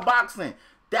 talking about boxing.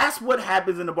 That's what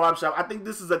happens in the barbershop. I think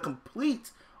this is a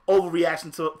complete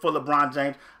overreaction for LeBron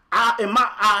James.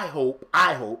 I hope,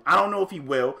 I don't know if he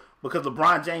will, because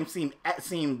LeBron James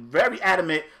seemed very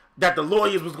adamant that the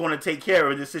lawyers was going to take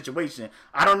care of this situation.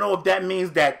 I don't know if that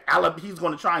means that he's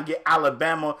going to try and get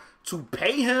Alabama to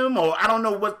pay him, or I don't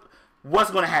know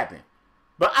what's going to happen.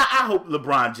 But I hope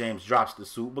LeBron James drops the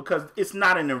suit, because it's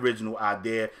not an original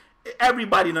idea.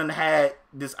 Everybody done had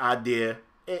this idea.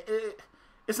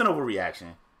 It's an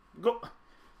overreaction.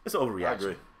 It's an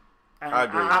overreaction. I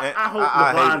agree. I hope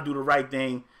LeBron do the right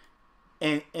thing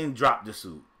and drop the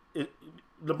suit.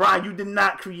 LeBron, you did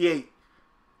not create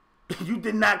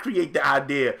the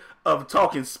idea of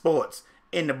talking sports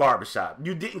in the barbershop.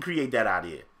 You didn't create that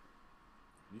idea.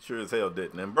 You sure as hell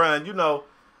didn't. And Brian, you know,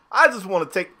 I just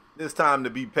want to take this time to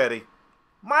be petty.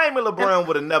 Miami LeBron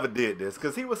would have never did this,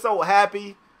 because he was so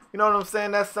happy. You know what I'm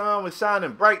saying? That sun was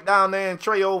shining bright down there in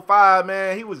Trey 05,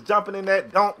 man. He was jumping in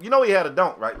that dunk. You know he had a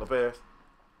dunk, right, LaParis?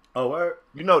 Oh, word?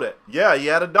 You know that. Yeah, he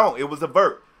had a dunk. It was a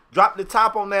vert. Dropped the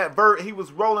top on that vert. He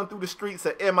was rolling through the streets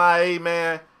of MIA,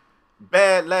 man.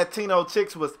 Bad Latino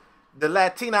chicks the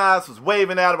Latinas was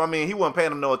waving at him. I mean, he wasn't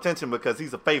paying them no attention because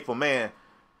he's a faithful man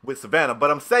with Savannah.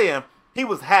 But I'm saying, he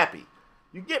was happy.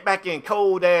 You get back in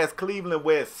cold-ass Cleveland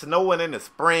where it's snowing in the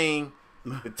spring.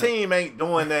 The team ain't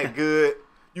doing that good.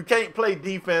 You can't play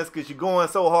defense because you're going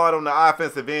so hard on the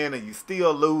offensive end and you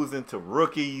still losing to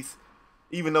rookies,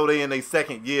 even though they in their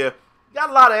second year. You got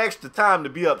a lot of extra time to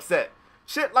be upset.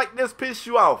 Shit like this piss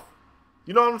you off.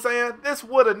 You know what I'm saying? This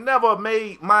would have never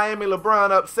made Miami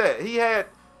LeBron upset.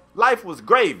 Life was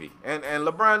gravy. And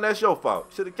LeBron, that's your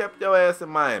fault. Should have kept your ass in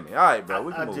Miami. All right, bro.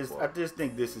 We can move forward. I just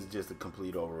think this is just a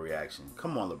complete overreaction.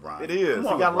 Come on, LeBron. It is. He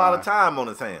got a lot of time on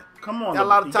his hand. Come on, got a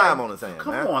lot of time on his hand,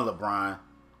 Come on, LeBron.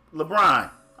 LeBron,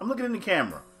 I'm looking in the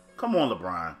camera. Come on,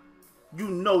 LeBron. You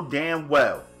know damn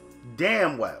well,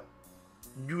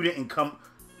 you didn't come.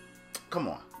 Come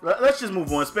on. Let's just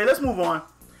move on, Spade. Let's move on.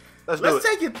 Let's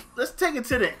take it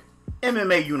to the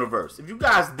MMA universe. If you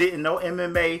guys didn't know,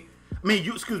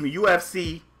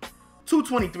 UFC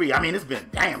 223. I mean, it's been,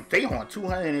 damn, they on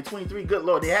 223. Good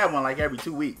Lord, they have one like every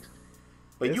 2 weeks.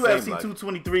 But UFC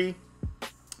 223,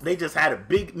 they just had a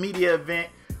big media event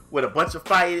with a bunch of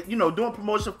fighters, doing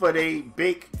promotion for their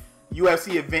big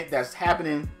UFC event that's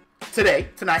happening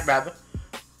tonight rather.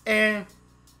 And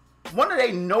one of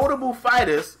their notable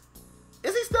fighters,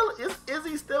 is he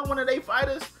still one of their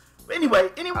fighters? But anyway,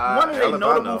 one of their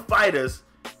notable fighters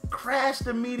crashed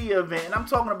the media event, and I'm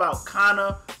talking about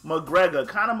Conor McGregor.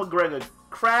 Conor McGregor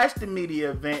crashed the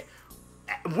media event,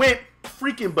 went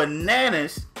freaking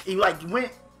bananas. He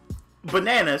went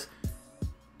bananas,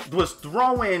 was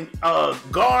throwing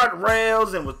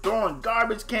guardrails and was throwing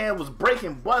garbage cans, was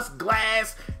breaking bus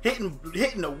glass, hitting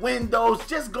the windows,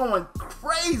 just going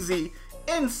crazy,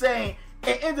 insane.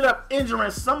 And ended up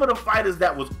injuring some of the fighters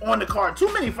that was on the card.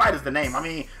 Too many fighters to name. I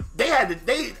mean,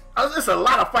 there's a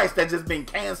lot of fights that just been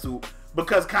canceled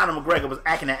because Conor McGregor was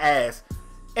acting an ass.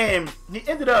 And he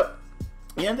ended up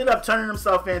turning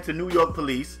himself in to New York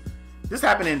police. This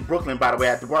happened in Brooklyn, by the way,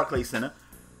 at the Barclays Center.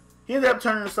 He ended up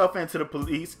turning himself in to the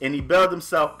police, and he bailed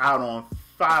himself out on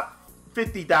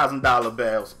 $50,000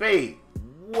 bail. Spade,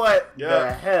 what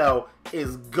the hell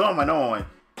is going on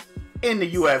in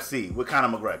the UFC with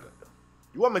Conor McGregor?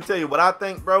 You want me to tell you what I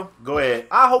think, bro? Go ahead.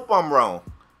 I hope I'm wrong.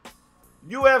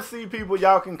 UFC people,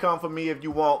 y'all can come for me if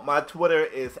you want. My Twitter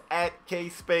is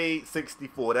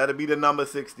 @KSpade64. That'll be the number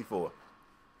 64.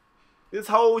 This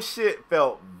whole shit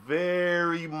felt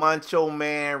very Macho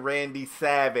Man Randy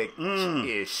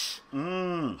Savage-ish.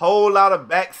 Whole lot of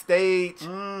backstage.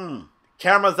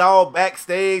 Cameras all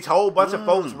backstage. Whole bunch of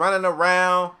folks running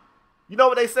around. You know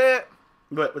what they said?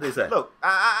 What they said? Look,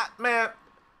 man,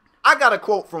 I got a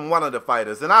quote from one of the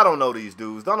fighters, and I don't know these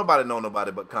dudes. Don't nobody know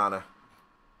nobody but Conor.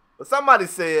 But somebody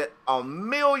said 1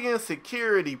 million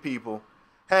security people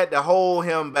had to hold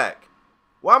him back.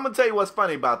 Well, I'm going to tell you what's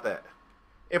funny about that.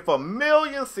 If 1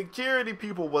 million security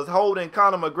people was holding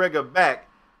Conor McGregor back,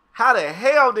 how the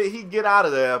hell did he get out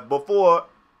of there before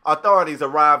authorities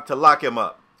arrived to lock him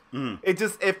up? It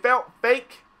felt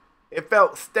fake. It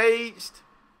felt staged.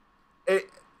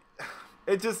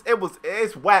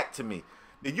 It's whack to me.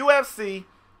 The UFC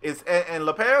is, and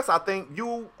LaParis, I think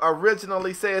you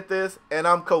originally said this, and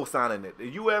I'm co-signing it.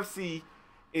 The UFC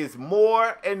is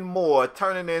more and more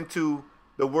turning into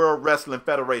the World Wrestling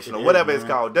Federation or whatever it's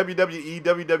called. WWE,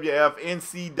 WWF,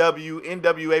 NCW,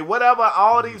 NWA, whatever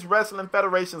all these wrestling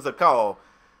federations are called.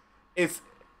 It's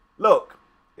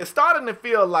starting to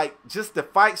feel like just the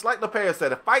fights, like LePere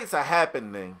said, the fights are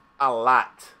happening a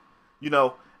lot.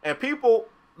 And people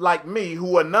like me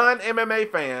who are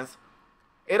non-MMA fans,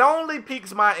 it only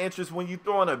piques my interest when you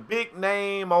throw in a big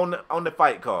name on the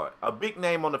fight card. A big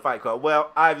name on the fight card.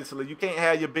 Well, obviously, you can't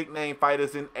have your big name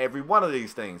fighters in every one of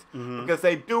these things because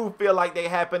they do feel like they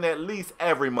happen at least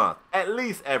every month. At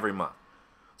least every month.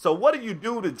 So what do you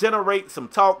do to generate some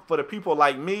talk for the people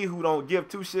like me who don't give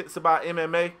two shits about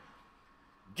MMA?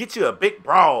 Get you a big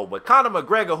brawl with Conor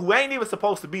McGregor, who ain't even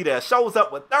supposed to be there, shows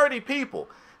up with 30 people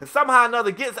and somehow or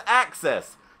another gets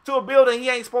access to a building he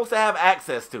ain't supposed to have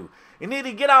access to. And then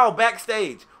he get all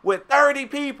backstage with 30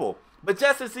 people. But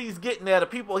just as he's getting there, the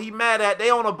people he mad at, they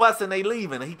on a bus and they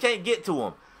leaving and he can't get to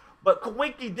them. But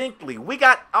Coinky Dinkley, we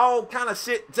got all kind of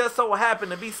shit just so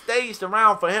happened to be staged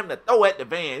around for him to throw at the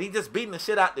van. He just beating the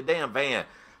shit out the damn van.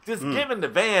 Just giving the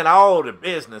van all the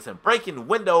business and breaking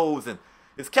windows and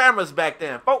his cameras back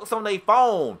there. And folks on their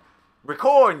phone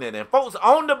recording it. And folks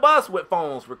on the bus with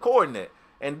phones recording it.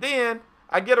 And then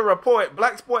I get a report.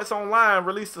 Black Sports Online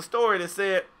released a story that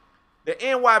said the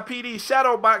NYPD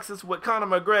shadow boxes with Conor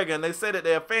McGregor, and they said that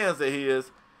they're fans of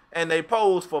his, and they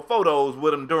posed for photos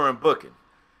with him during booking.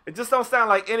 It just don't sound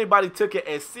like anybody took it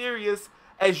as serious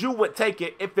as you would take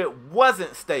it if it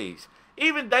wasn't staged.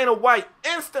 Even Dana White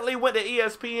instantly went to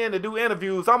ESPN to do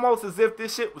interviews almost as if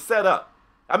this shit was set up.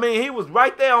 I mean, he was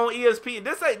right there on ESPN.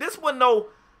 This wasn't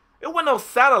no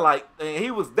satellite thing. He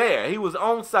was there. He was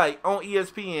on site on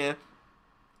ESPN.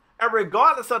 And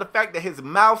regardless of the fact that his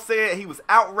mouth said he was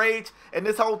outraged and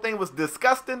this whole thing was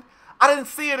disgusting, I didn't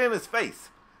see it in his face.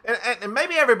 And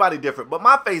maybe everybody different, but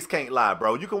my face can't lie,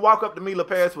 bro. You can walk up to me,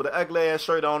 LePere, with an ugly-ass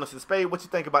shirt on and say, Spade, what you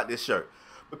think about this shirt?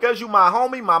 Because you my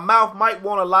homie, my mouth might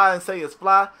want to lie and say it's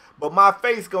fly, but my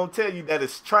face gonna tell you that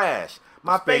it's trash.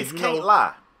 My face can't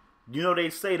lie. You know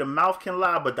they say the mouth can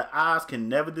lie, but the eyes can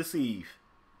never deceive.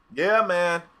 Yeah,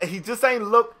 man. And he just ain't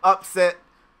look upset,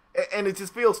 and it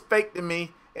just feels fake to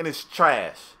me. And it's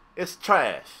trash. It's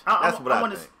trash. That's what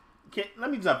I think.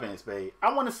 Let me jump in, Spade.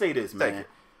 I want to say this, man.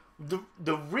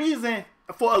 The reason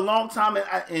for a long time,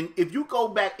 and if you go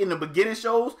back in the beginning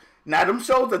shows, now them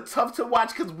shows are tough to watch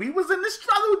because we was in the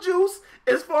struggle juice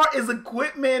as far as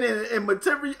equipment and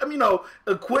material,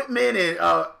 equipment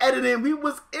and editing. We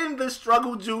was in the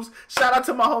struggle juice. Shout out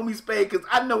to my homie Spade because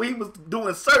I know he was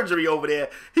doing surgery over there.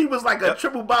 He was like a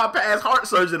triple bypass heart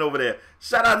surgeon over there.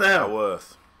 Shout out to him. I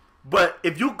was. But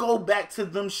if you go back to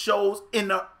them shows in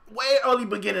the way early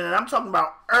beginning, and I'm talking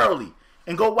about early,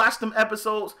 and go watch them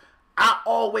episodes, I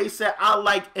always said I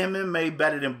like MMA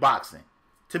better than boxing.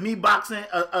 To me, boxing,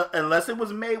 unless it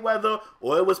was Mayweather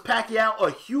or it was Pacquiao, a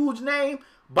huge name,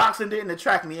 boxing didn't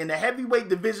attract me. In the heavyweight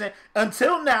division,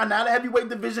 until now the heavyweight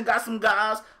division got some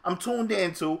guys I'm tuned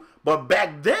into. But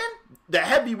back then, the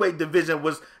heavyweight division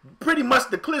was pretty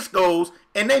much the Klitschko's,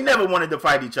 and they never wanted to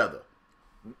fight each other.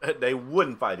 They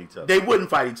wouldn't fight each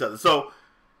other. So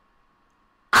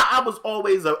I was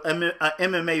always a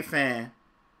MMA fan,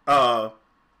 but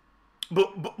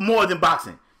more than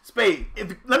boxing. Spade,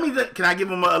 can I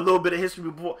give him a little bit of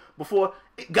history before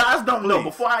guys don't know?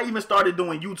 Before I even started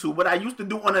doing YouTube, what I used to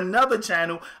do on another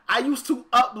channel, I used to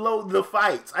upload the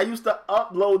fights. I used to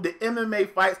upload the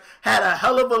MMA fights. Had a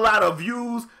hell of a lot of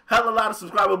views, hell of a lot of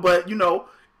subscribers. But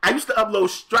I used to upload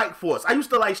Strike Force. I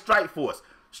used to like Strike Force.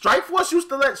 Strike Force used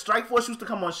to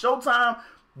come on Showtime.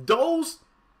 Those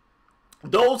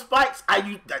fights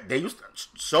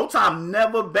Showtime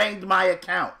never banged my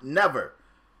account. Never.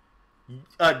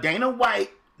 Dana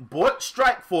White bought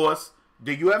Strike Force.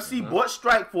 The UFC bought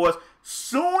Strike Force.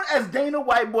 Soon as Dana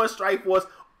White bought Strike Force,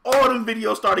 all them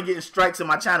videos started getting strikes and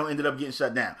my channel ended up getting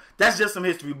shut down. That's just some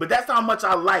history. But that's how much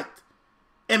I liked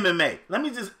MMA.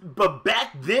 But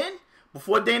back then,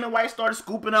 before Dana White started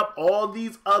scooping up all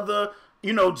these other,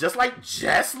 just like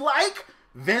Vince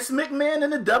McMahon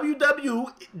in the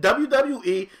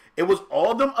WWE, it was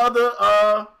all them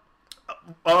other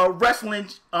wrestling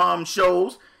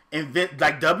shows, and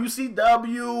like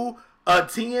WCW,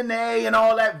 TNA, and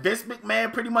all that. Vince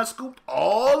McMahon pretty much scooped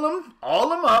all them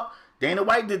up. Dana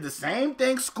White did the same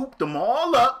thing, scooped them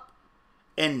all up,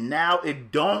 and now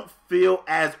it don't feel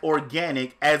as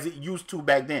organic as it used to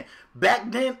back then.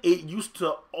 Back then, it used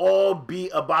to all be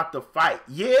about the fight.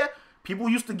 Yeah. People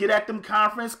used to get at them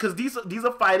conference because these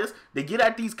are fighters. They get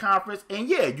at these conference and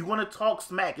yeah, you're gonna talk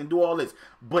smack and do all this.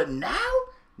 But now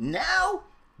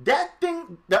that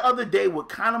thing the other day with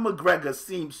Conor McGregor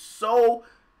seems so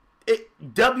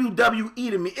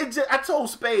WWE to me. I told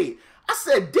Spade, I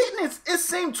said, didn't it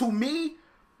seem to me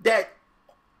that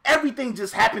everything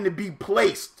just happened to be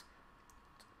placed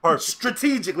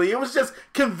strategically? It was just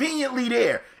conveniently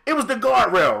there. It was the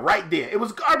guardrail right there. It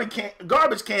was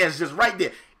garbage cans just right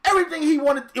there. Everything he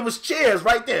wanted, it was chairs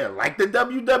right there, like the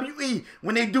WWE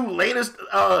when they do latest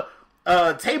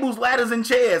tables, ladders, and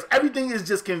chairs. Everything is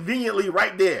just conveniently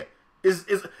right there.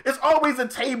 It's always a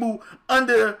table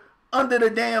under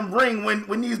the damn ring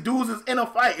when these dudes is in a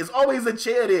fight. It's always a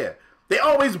chair there. They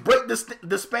always break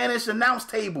the Spanish announce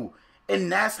table,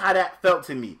 and that's how that felt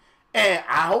to me. And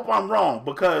I hope I'm wrong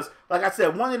because, like I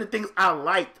said, one of the things I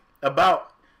liked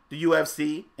about the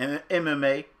UFC and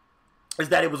MMA is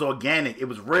that it was organic. It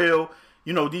was real.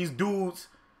 You know, these dudes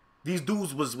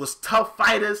was tough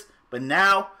fighters, but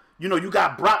now, you know, you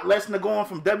got Brock Lesnar going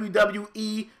from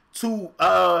WWE to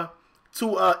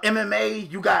MMA.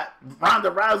 You got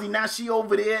Ronda Rousey, now she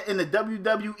over there in the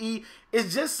WWE. It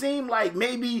just seemed like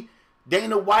maybe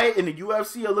Dana White and the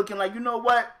UFC are looking like, you know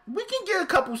what? We can get a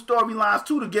couple storylines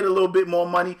too to get a little bit more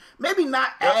money. Maybe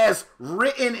not as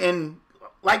written and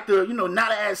like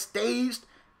not as staged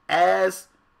as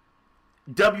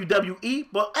WWE,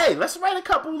 but hey, let's write a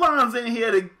couple lines in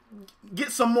here to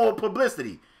get some more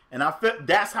publicity. And I felt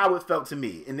that's how it felt to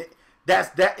me. And if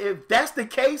that's the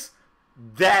case,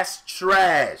 that's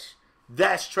trash.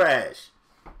 That's trash.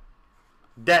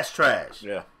 That's trash.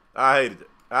 Yeah, I hated it.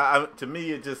 To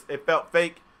me, it felt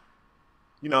fake.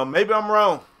 You know, maybe I'm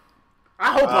wrong.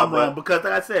 I hope I'm wrong because,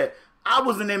 like I said, I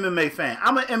was an MMA fan.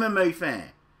 I'm an MMA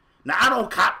fan. Now, I don't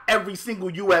cop every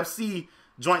single UFC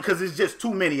joint because it's just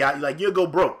too many. You'll go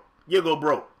broke. You'll go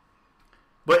broke.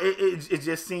 But it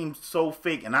just seems so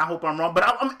fake, and I hope I'm wrong. But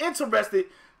I'm interested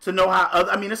to know how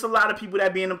other. I mean, there's a lot of people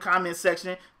that be in the comment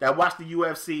section that watch the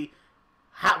UFC.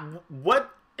 And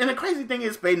the crazy thing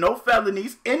is, pay no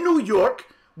felonies in New York,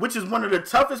 which is one of the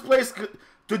toughest places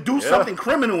to do something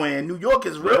criminal in. New York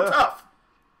is real tough.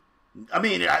 I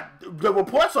mean, the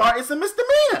reports are it's a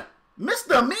misdemeanor.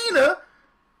 Misdemeanor.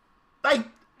 Like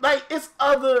it's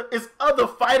other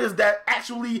fighters that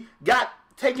actually got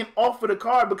taken off of the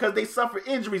card because they suffered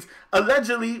injuries.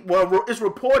 Allegedly, well, it's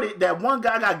reported that one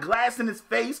guy got glass in his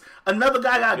face, another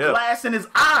guy got glass in his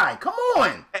eye. Come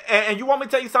on. And you want me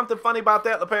to tell you something funny about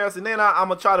that, LaParis? And then I'm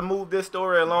going to try to move this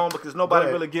story along because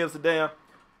nobody really gives a damn.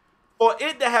 For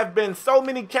it to have been so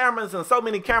many cameras and so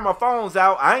many camera phones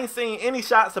out, I ain't seen any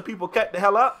shots of people cut the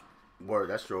hell up.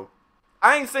 Word, that's true.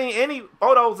 I ain't seen any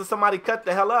photos of somebody cut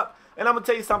the hell up. And I'm going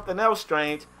to tell you something else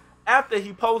strange. After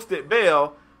he posted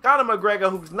bail, Conor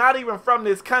McGregor, who's not even from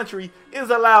this country,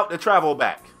 is allowed to travel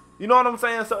back. You know what I'm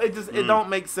saying? So it don't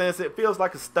make sense. It feels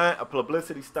like a stunt, a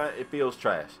publicity stunt. It feels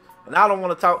trash. And I don't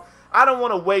want to talk. I don't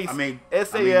want to waste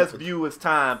SAS viewers'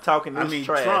 time talking this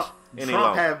trash any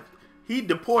longer. He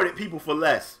deported people for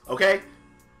less. Okay.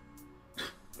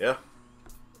 Yeah.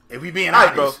 If we being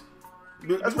honest,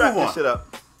 bro. Let's wrap this shit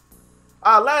up.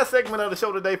 Our last segment of the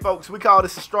show today, folks, we call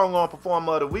this the Strong Arm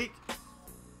Performer of the Week.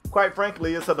 Quite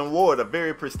frankly, it's an award, a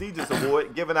very prestigious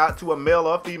award, given out to a male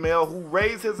or female who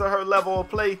raised his or her level of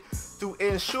play to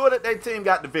ensure that their team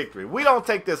got the victory. We don't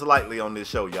take this lightly on this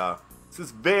show, y'all. This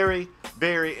is very,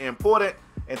 very important.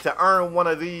 And to earn one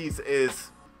of these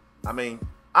is, I've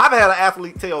had an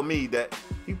athlete tell me that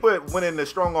he went in the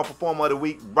Strong Arm Performer of the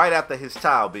Week right after his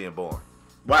child being born.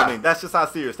 Wow. That's just how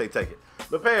serious they take it.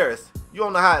 LaParis, you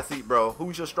on the hot seat, bro.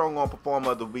 Who's your Strong Arm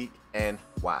Performer of the Week and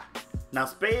why? Now,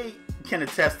 Spade can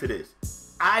attest to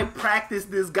this. I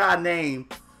practiced this guy's name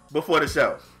before the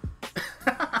show.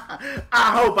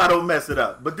 I hope I don't mess it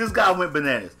up. But this guy went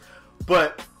bananas.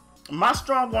 But my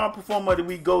Strong Arm Performer of the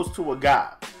Week goes to a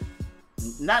guy.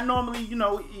 Not normally,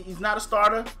 he's not a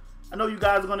starter. I know you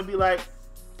guys are going to be like,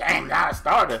 dang, not a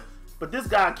starter. But this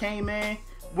guy came in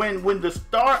when the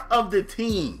star of the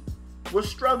team was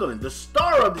struggling. The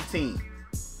star of the team,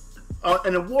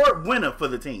 an award winner for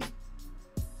the team,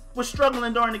 was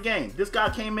struggling during the game. This guy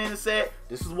came in and said,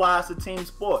 this is why it's a team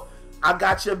sport. I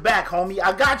got your back, homie.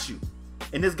 I got you.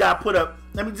 And this guy put up,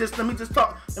 let me just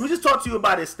talk to you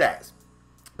about his stats.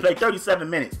 Played 37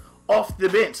 minutes off the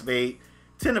bench, babe.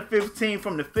 10 of 15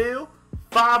 from the field,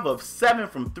 5 of 7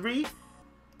 from 3.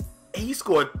 And he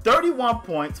scored 31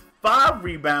 points, 5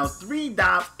 rebounds, 3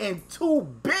 dimes, and 2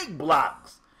 big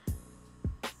blocks.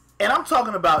 And I'm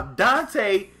talking about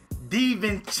Dante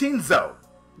DiVincenzo.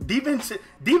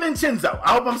 DiVincenzo.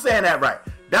 I hope I'm saying that right.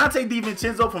 Dante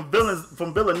DiVincenzo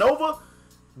from Villanova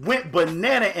went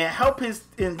banana and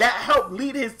that helped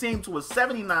lead his team to a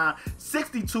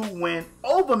 79-62 win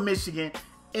over Michigan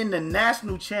in the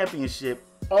national championship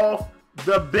off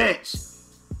the bench.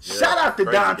 Yeah, shout out to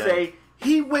Dante. Game.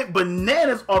 He went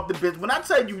bananas off the bench. When I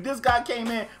tell you this guy came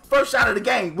in, first shot of the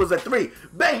game was a 3.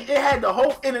 Bang! It had the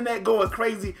whole internet going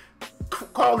crazy,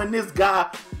 calling this guy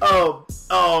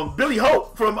Billy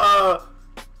Hope from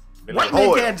White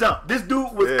Man Can't Jump. This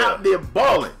dude was out there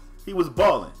balling. He was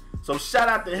balling. So shout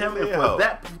out to him, and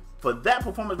for that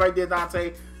performance right there,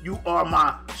 Dante. You are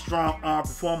my strong arm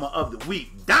performer of the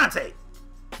week, Dante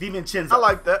DiVincenzo. I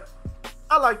like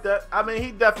that. I mean,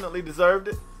 he definitely deserved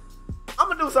it. I'm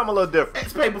gonna do something a little different. Hey,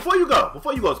 Spade, before you go,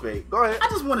 Spade, go ahead. I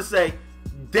just want to say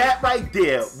that right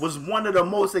there was one of the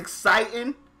most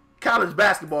exciting college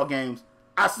basketball games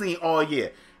I've seen all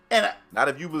year. And not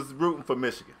if you was rooting for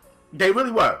Michigan. They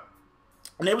really were.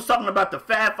 And they was talking about the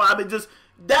Fab Five. And just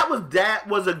that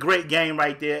was a great game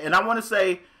right there. And I want to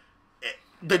say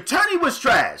the tourney was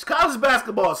trash. College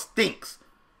basketball stinks.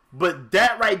 But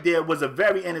that right there was a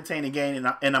very entertaining game,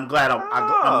 and I'm glad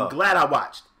I'm glad I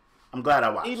watched.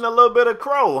 Eating a little bit of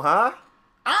crow, huh?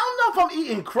 I don't know if I'm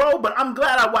eating crow, but I'm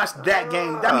glad I watched that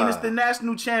game. I mean, it's the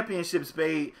national championship,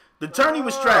 Spade. The tourney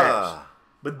was trash,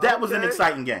 but that was an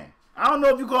exciting game. I don't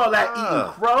know if you call that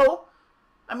eating crow.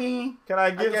 I mean, can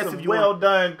I get some well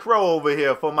done crow over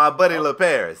here for my buddy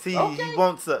LaParis?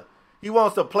 He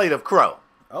wants a plate of crow.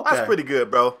 Okay. That's pretty good,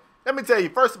 bro. Let me tell you,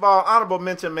 first of all, honorable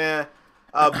mention, man.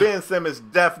 Ben Simmons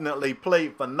definitely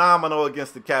played phenomenal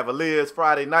against the Cavaliers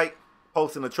Friday night,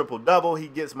 posting a triple-double. He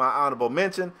gets my honorable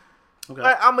mention. Okay.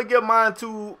 I'm going to give mine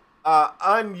to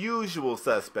unusual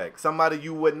suspect, somebody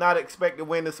you would not expect to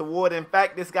win this award. In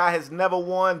fact, this guy has never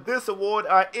won this award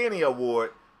or any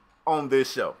award on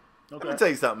this show. Okay. Let me tell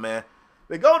you something, man.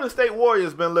 The Golden State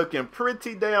Warriors been looking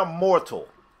pretty damn mortal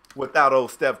without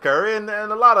old Steph Curry and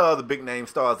a lot of other big-name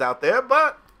stars out there,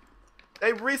 but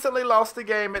they recently lost the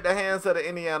game at the hands of the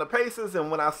Indiana Pacers,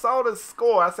 and when I saw the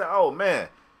score, I said, oh, man,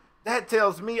 that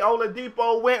tells me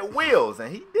Oladipo went wheels,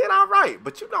 and he did all right.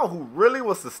 But you know who really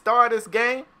was the star of this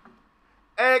game?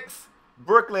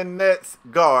 Ex-Brooklyn Nets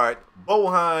guard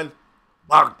Bojan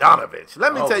Bogdanović.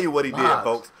 Let me tell you what he did,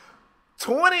 folks.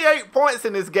 28 points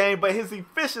in this game, but his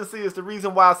efficiency is the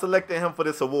reason why I selected him for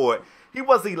this award. He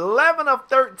was 11 of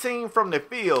 13 from the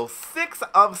field, 6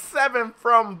 of 7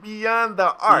 from beyond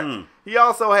the arc. He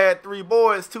also had 3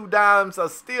 boards, 2 dimes, a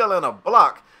steal, and a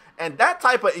block. And that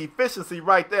type of efficiency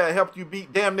right there helped you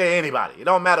beat damn near anybody. It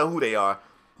don't matter who they are.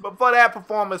 But for that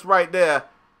performance right there,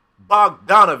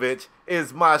 Bogdanović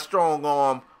is my strong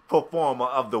arm performer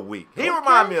of the week. He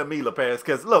reminded me of Mila Paris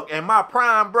because, look, in my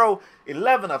prime, bro,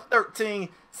 11 of 13,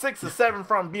 6 or 7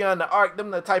 from beyond the arc,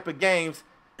 them the type of games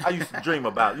I used to dream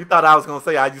about. You thought I was going to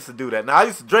say I used to do that. Now, I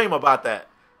used to dream about that.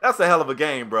 That's a hell of a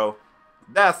game, bro.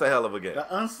 That's a hell of a game.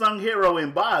 The unsung hero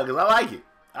in Bogs.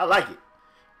 I like it.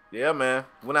 Yeah, man.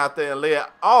 Went out there and led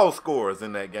all scorers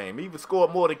in that game. He even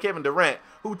scored more than Kevin Durant,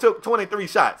 who took 23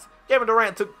 shots. Kevin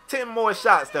Durant took 10 more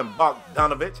shots than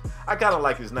Bogdanović. I kind of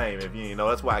like his name, if you know.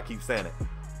 That's why I keep saying it.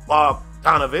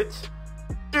 Bogdanović.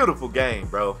 Beautiful game,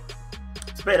 bro.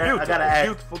 Spade, I gotta ask.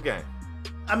 Beautiful game.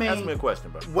 I mean, ask me a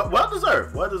question, bro. Well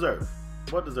deserved.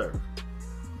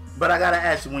 But I gotta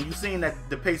ask you, when you seen that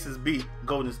the Pacers beat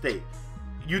Golden State,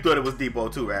 you thought it was Depot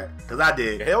too, right? Because I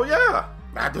did. Hell yeah.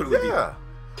 I thought it was Depot.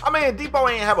 I mean, Depot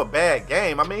ain't have a bad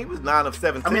game. I mean, he was 9 of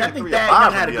 17. I mean, I think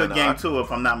Thad had a good game too,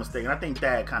 if I'm not mistaken. I think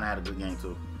Thad kind of had a good game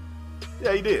too.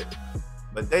 Yeah, he did.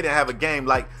 But they didn't have a game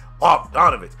like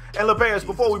Bogdanović. And LaParis,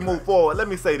 before we move forward, let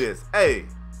me say this. Hey,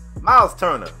 Miles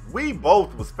Turner, we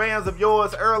both was fans of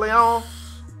yours early on.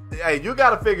 Hey, you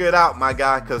got to figure it out, my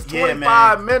guy, because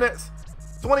 25 minutes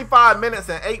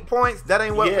and 8 points, that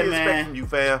ain't what we expect from you,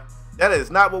 fam. That is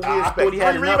not what we expect.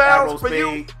 3 rebounds for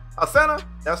you. A center?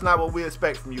 That's not what we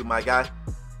expect from you, my guy.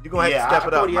 You're going to have to step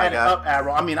it up, my guy. Up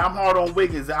arrow. I mean, I'm hard on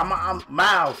Wiggins. I'm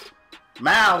Miles.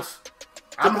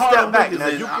 I'm hard on Wiggins. Now,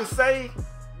 you can say,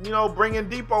 bringing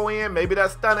Depot in, maybe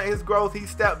that stunted his growth. He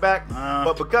stepped back.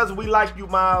 But because we like you,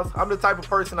 Miles, I'm the type of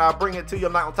person I'll bring it to you.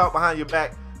 I'm not going to talk behind your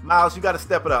back. Miles, you got to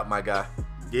step it up, my guy.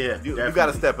 Yeah, you got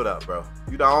to step it up, bro.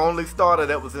 You the only starter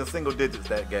that was in single digits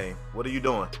that game. What are you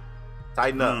doing?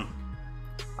 Tighten up.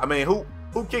 I mean, who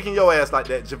kicking your ass like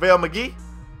that? JaVale McGee?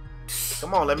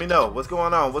 Come on, let me know. What's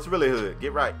going on? What's really hood?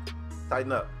 Get right.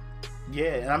 Tighten up.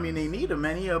 Yeah, I mean, they need him,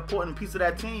 man. He's an important piece of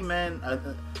that team, man.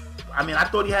 I mean, I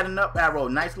thought he had an up arrow.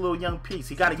 Nice little young piece.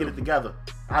 He got to get it together.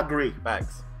 I agree.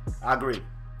 Facts. I agree.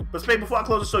 But, Spade, before I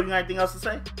close the show, you got anything else to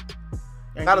say?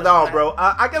 Not at all, bro.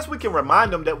 I guess we can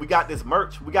remind them that we got this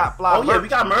merch. We got fly merch. Oh, yeah, we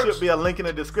got merch. There should be a link in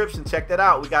the description. Check that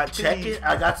out. We got Check tees. it.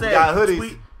 I got to say, we got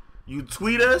hoodies. You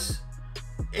tweet us.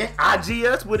 IG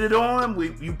us with it on.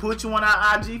 You put you on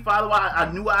our IG. Follow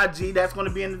our new IG. That's going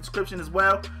to be in the description as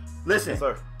well. Listen, yes,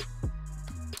 sir.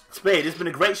 Spade, it's been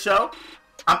a great show.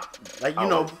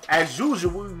 as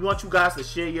usual, we want you guys to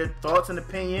share your thoughts and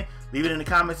opinion. Leave it in the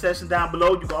comment section down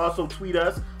below. You can also tweet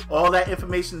us. All that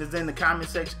information is in the comment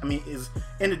section. Is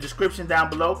in the description down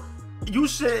below. You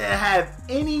shouldn't have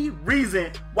any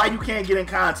reason why you can't get in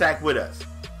contact with us.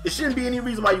 It shouldn't be any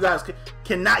reason why you guys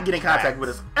cannot get in contact with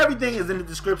us. Everything is in the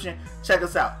description. Check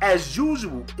us out. As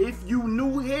usual, if you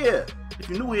new here,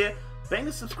 bang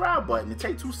the subscribe button. It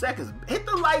takes 2 seconds. Hit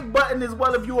the like button as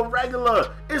well if you're a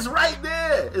regular. It's right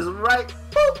there. It's right.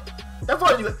 Boop. That's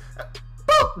all you.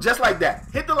 Boop. Just like that.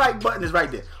 Hit the like button. Is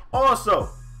right there. Also,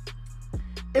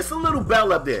 it's a little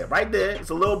bell up there, right there. It's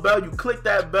a little bell. You click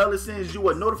that bell, it sends you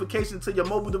a notification to your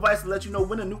mobile device to let you know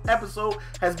when a new episode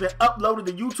has been uploaded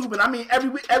to YouTube. And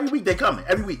every week they coming.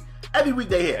 Every week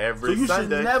they here. So you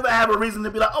Sunday. Should never have a reason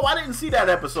to be like, oh, I didn't see that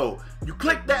episode. You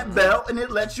click that bell and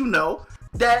it lets you know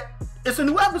that it's a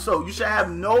new episode. You should have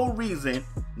no reason.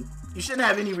 You shouldn't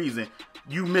have any reason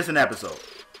you miss an episode.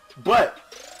 But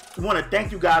we want to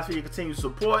thank you guys for your continued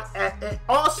support. And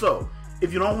also,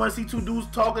 if you don't want to see two dudes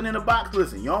talking in a box,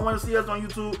 listen, you don't want to see us on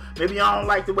YouTube, maybe y'all don't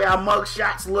like the way our mug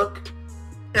shots look,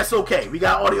 that's okay. We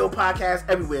got audio podcasts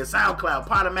everywhere, SoundCloud,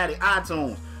 Podomatic,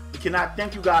 iTunes. We cannot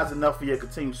thank you guys enough for your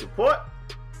continued support.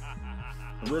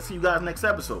 And we'll see you guys next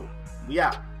episode. We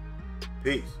out.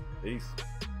 Peace. Peace.